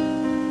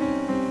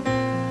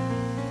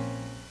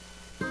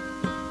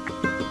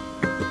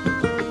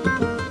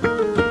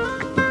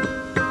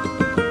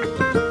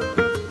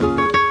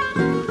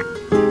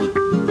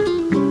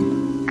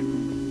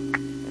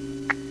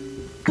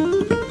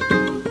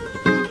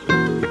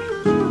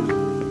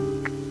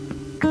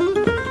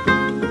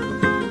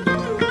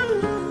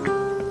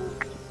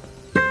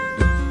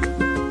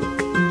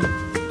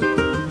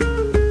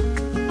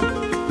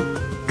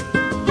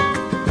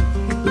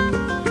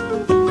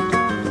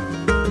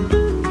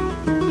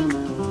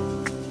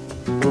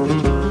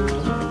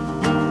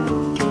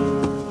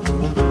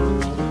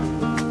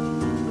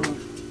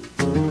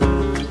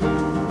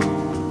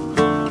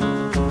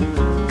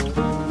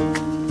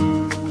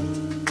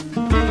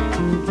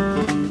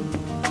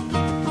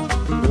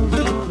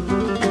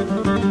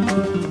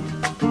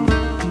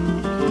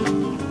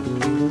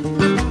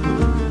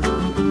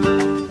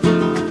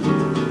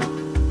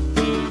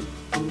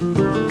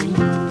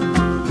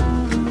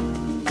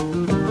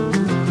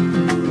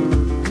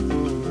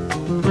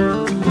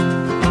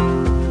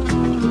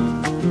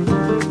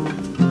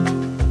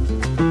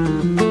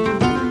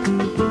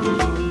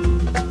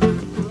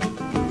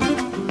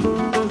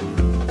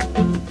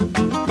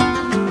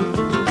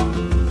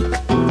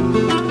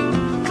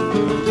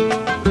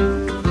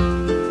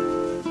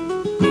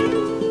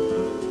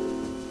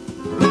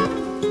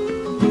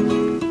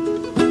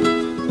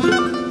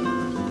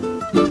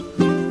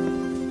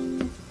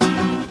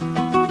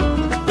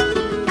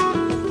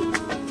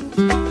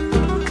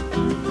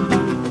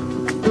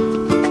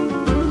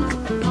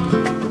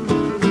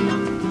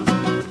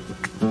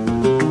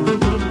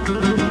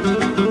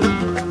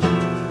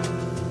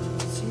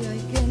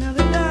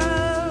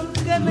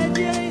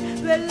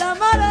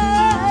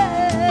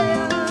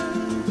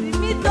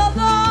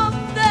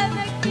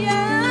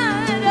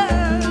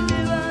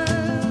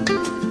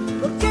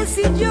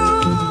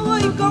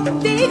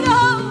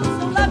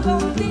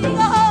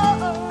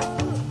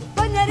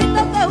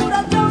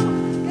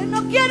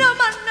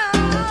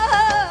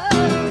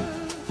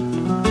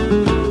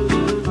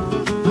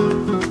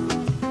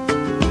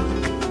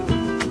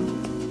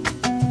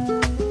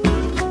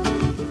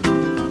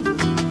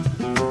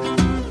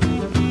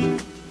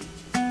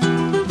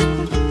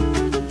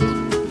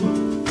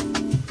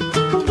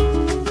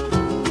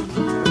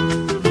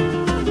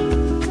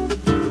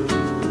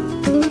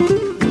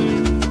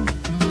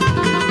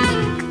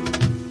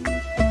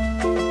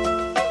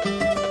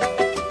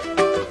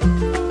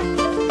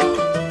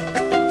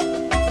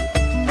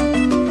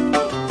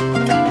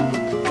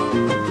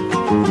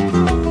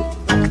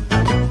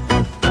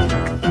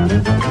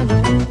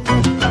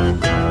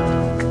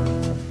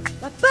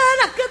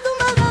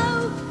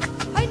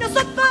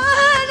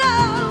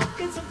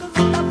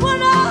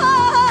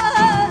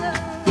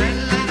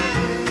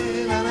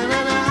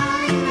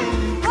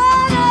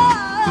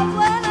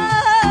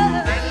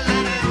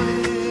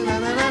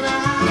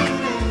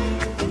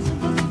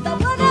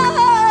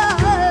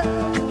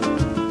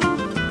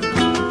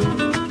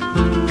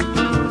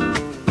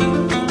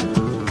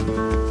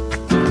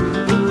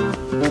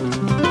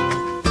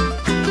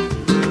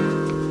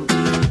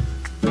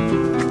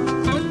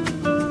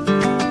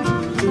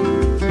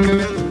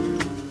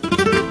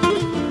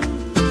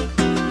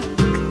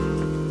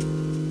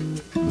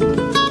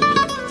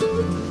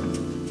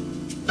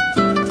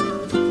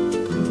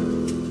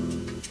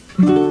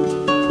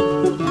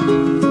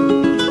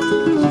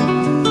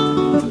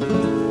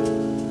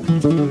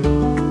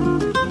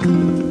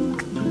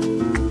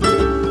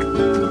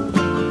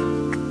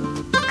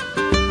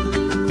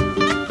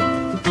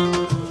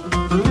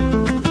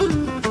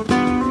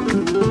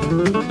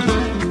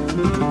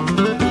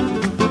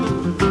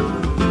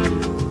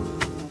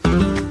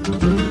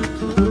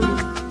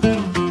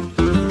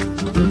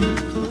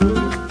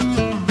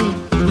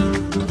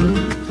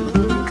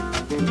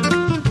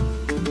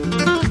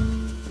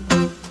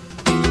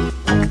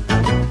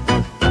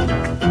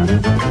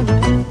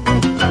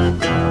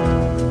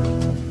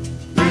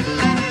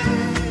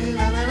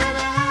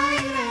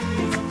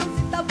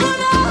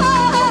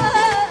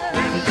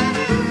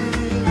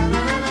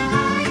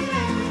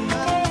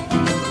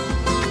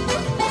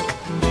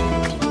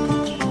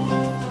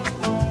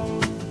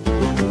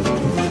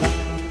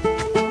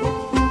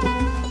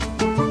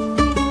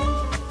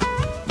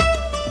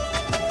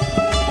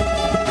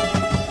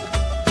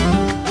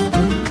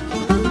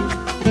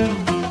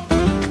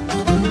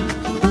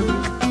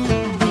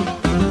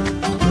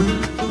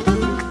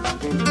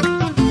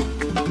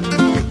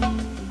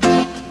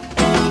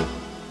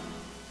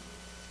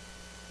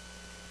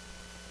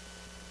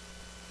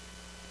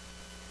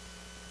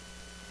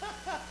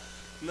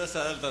 No se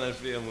adaptan al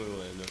frío, muy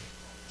bueno.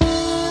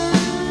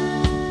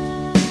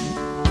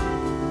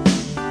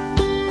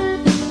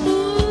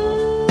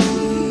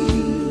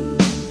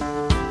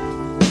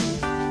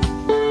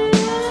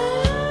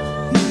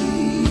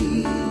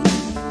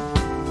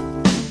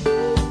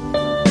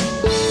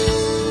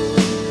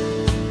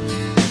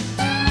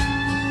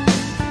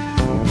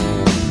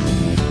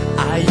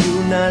 Hay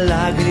una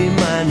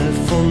lágrima en el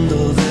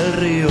fondo del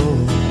río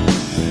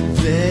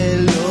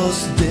de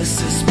los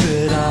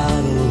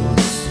desesperados.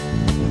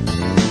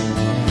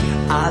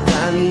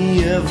 Adán y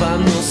Eva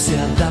no se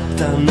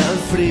adaptan al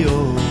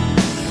frío.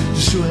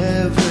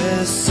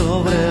 Llueve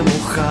sobre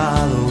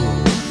mojado.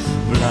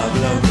 Bla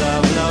bla bla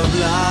bla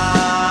bla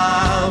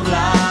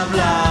bla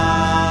bla.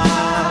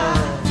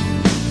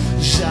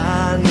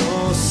 Ya no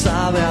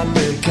sabe a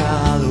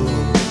pecado.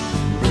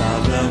 Bla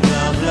bla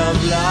bla bla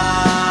bla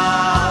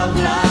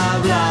bla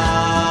bla.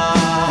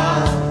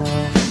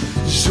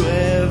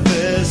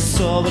 Llueve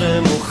sobre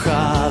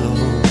mojado.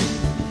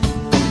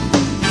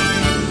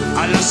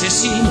 Al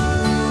asesino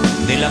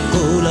de la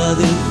cola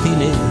del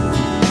cine,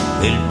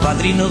 el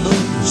Padrino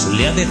 2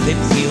 le ha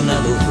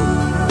decepcionado.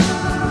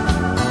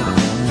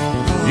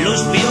 Los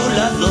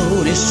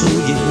violadores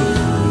huyen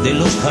de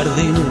los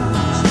jardines,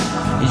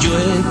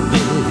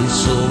 llueve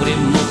sobre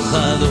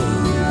mojado.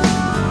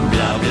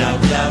 Bla bla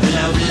bla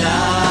bla bla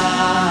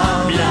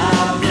bla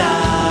bla.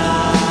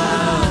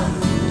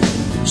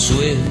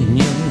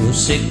 Sueños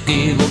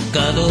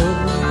equivocados.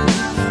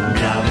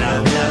 Bla bla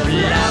bla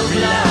bla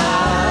bla.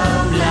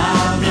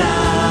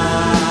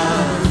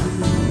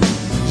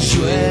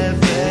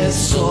 Llueve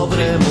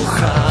sobre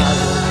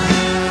mojado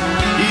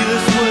y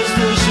después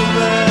de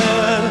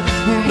llover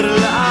un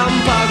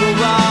relámpago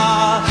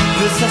va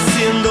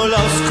deshaciendo la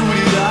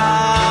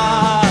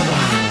oscuridad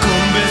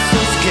con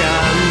besos que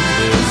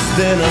antes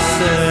de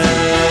nacer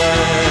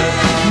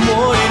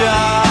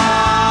morirán.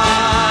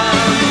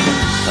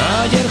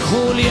 Ayer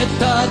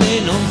Julieta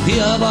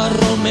denunciaba a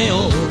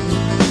Romeo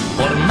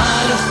por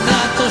malos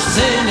tratos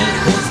en el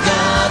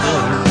juzgado.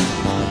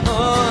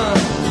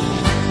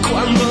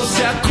 Cuando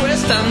se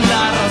acuestan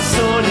la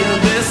razón y el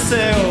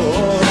deseo,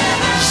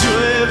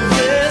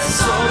 llueve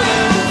sobre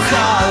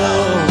mojado.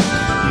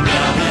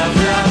 Bla bla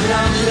bla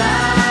bla bla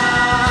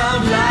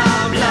bla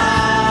bla.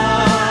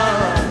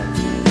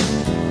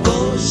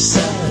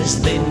 Cosas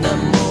de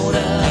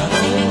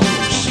enamorados.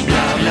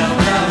 Bla bla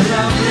bla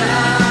bla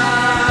bla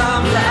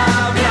bla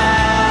bla.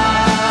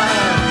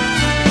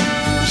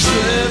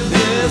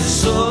 Llueve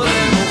sobre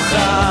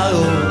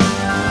mojado.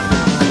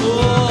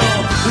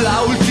 La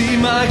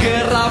última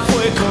guerra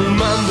fue con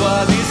mando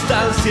a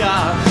distancia.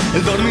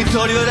 El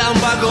dormitorio era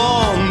un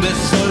vagón de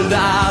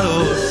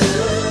soldados.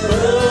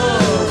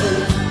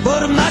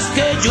 Por más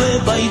que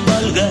llueva y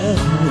valga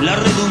la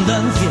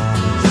redundancia,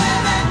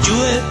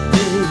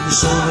 llueve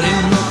sobre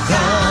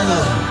mojado.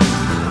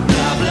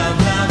 Bla bla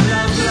bla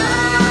bla bla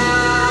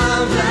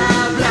bla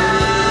bla.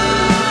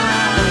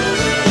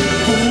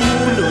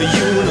 Uno y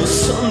uno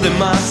son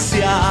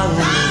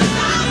demasiados.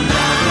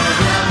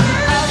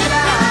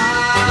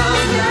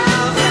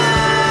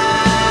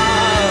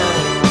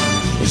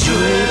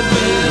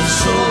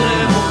 Sobre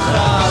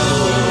mojado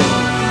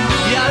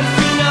y al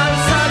final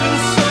sale un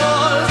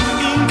sol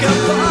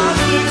incapaz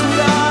de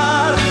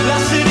curar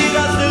las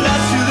heridas de la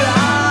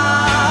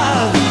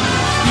ciudad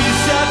y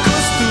se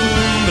acostumbra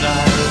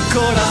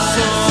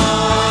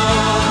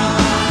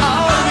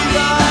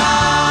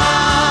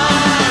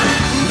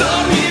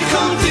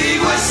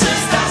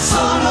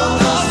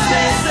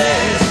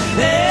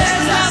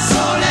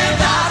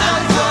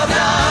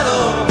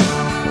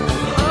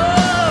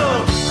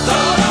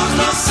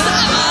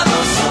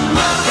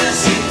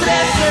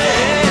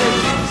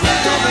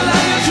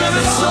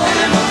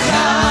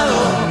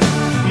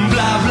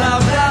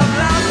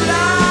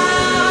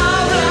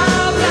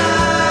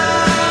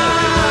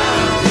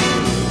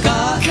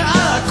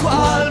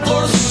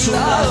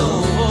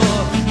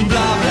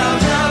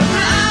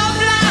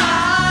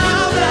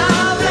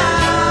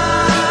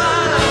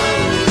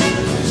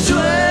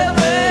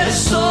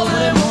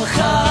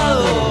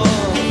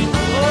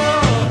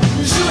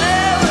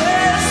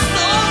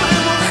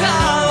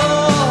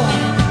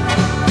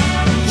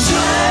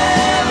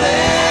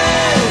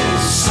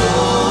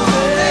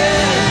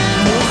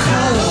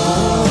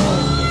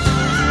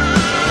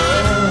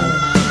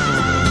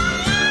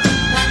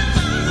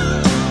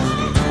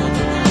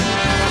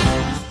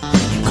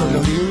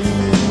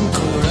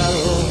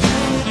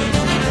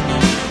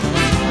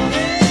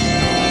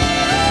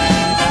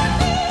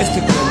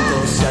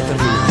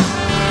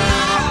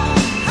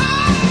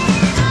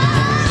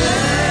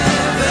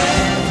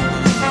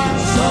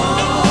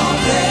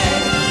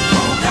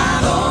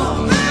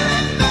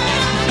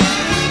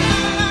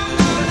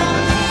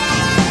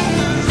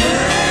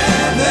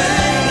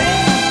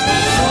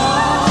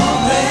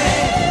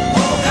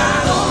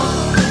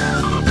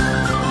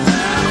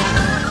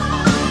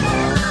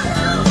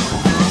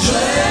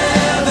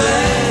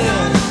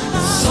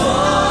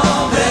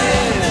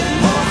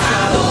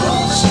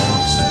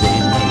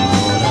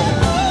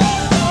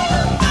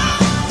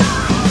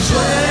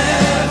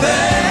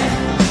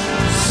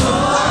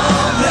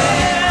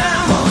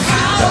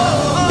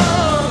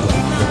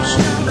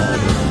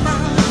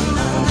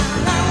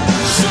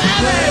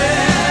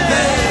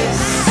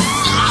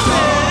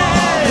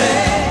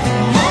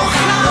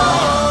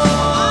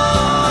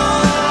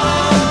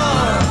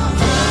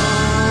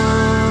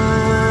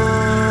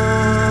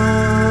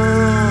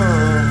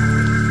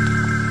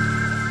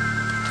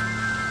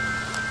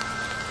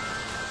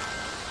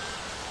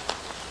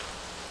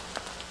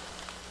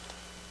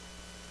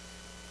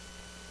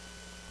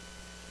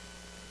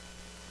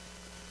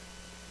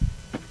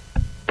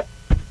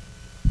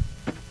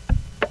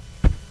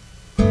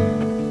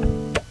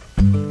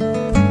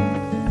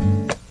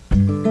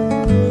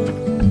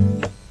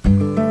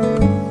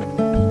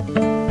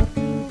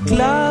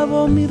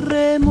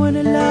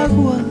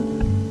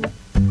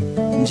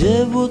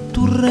Llevo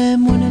tu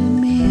remo en el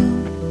mío,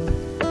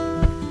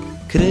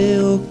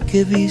 creo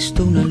que he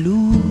visto una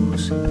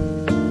luz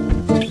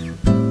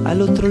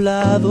al otro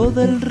lado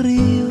del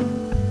río.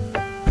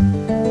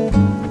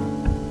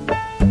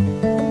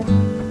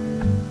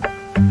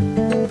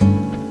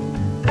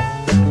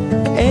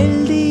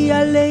 El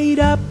día le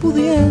irá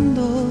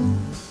pudiendo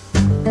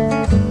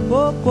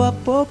poco a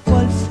poco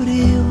al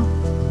frío.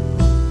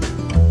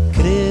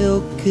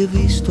 Creo que he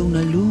visto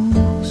una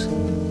luz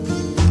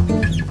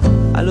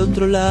al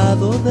otro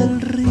lado del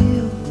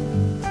río.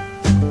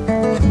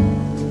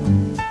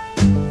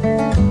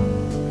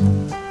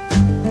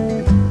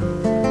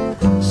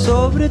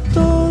 Sobre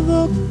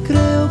todo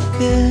creo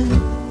que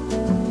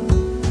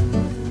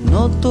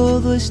no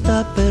todo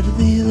está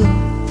perdido.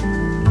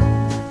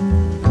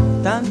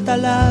 Tanta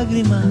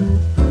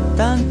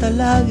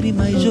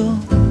lágrima y yo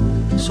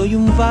soy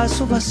un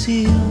vaso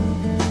vacío.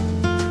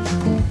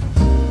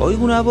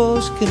 Oigo una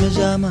voz que me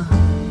llama,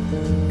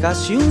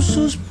 casi un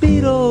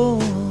suspiro.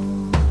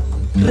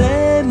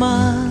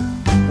 Rema,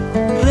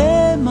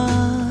 rema,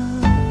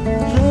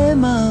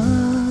 rema,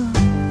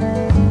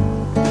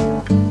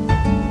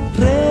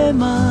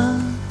 rema,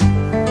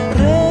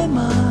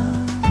 rema,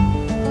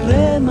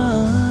 rema.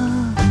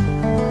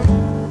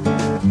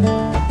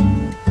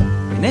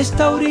 En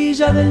esta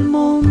orilla del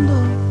mundo,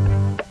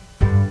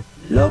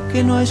 lo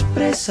que no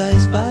expresa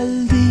es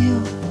baldío.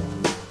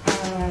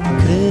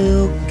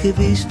 Creo que he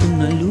visto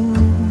una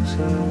luz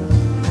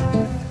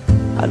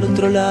al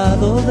otro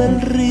lado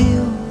del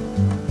río.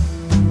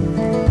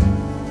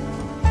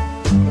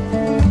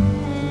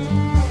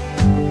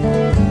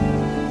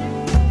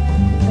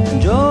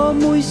 Yo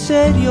muy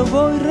serio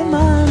voy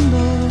remando.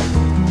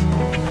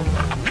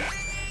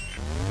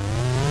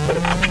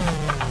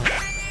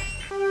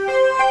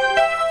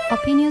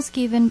 Opinions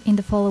given in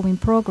the following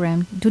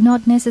program do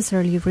not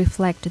necessarily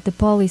reflect the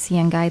policy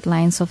and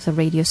guidelines of the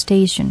radio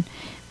station,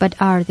 but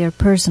are their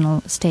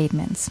personal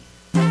statements.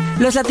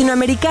 Los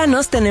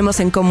latinoamericanos tenemos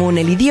en común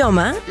el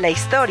idioma, la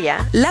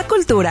historia, la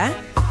cultura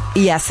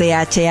y a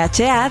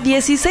CHHA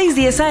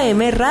 1610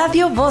 AM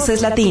Radio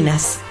Voces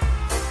Latinas.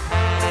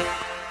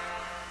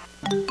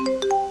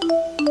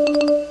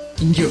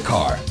 In your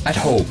car, at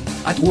home,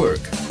 at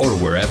work, or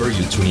wherever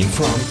you tune in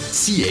from,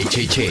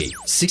 CHHA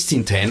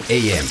 1610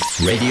 AM,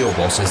 Radio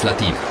Voces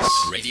Latinas.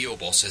 Radio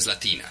Voces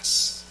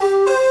Latinas.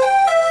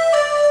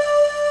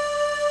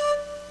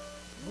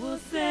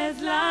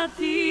 Voces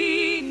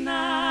Latinas.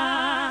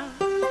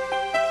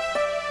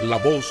 La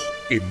voz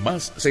que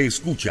más se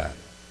escucha.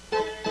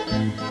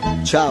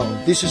 Ciao,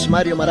 this is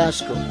Mario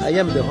Marasco. I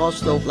am the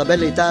host of La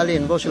Bella Italia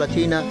in Voce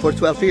Latina for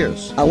 12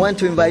 years. I want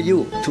to invite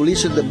you to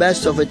listen to the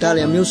best of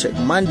Italian music,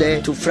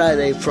 Monday to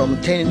Friday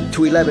from 10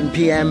 to 11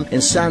 p.m.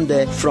 and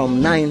Sunday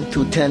from 9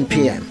 to 10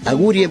 p.m.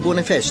 Auguri e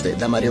buone feste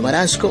da Mario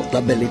Marasco,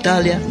 La Bella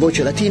Italia,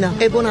 Voce Latina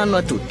e buon anno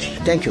a tutti.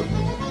 Thank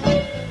you.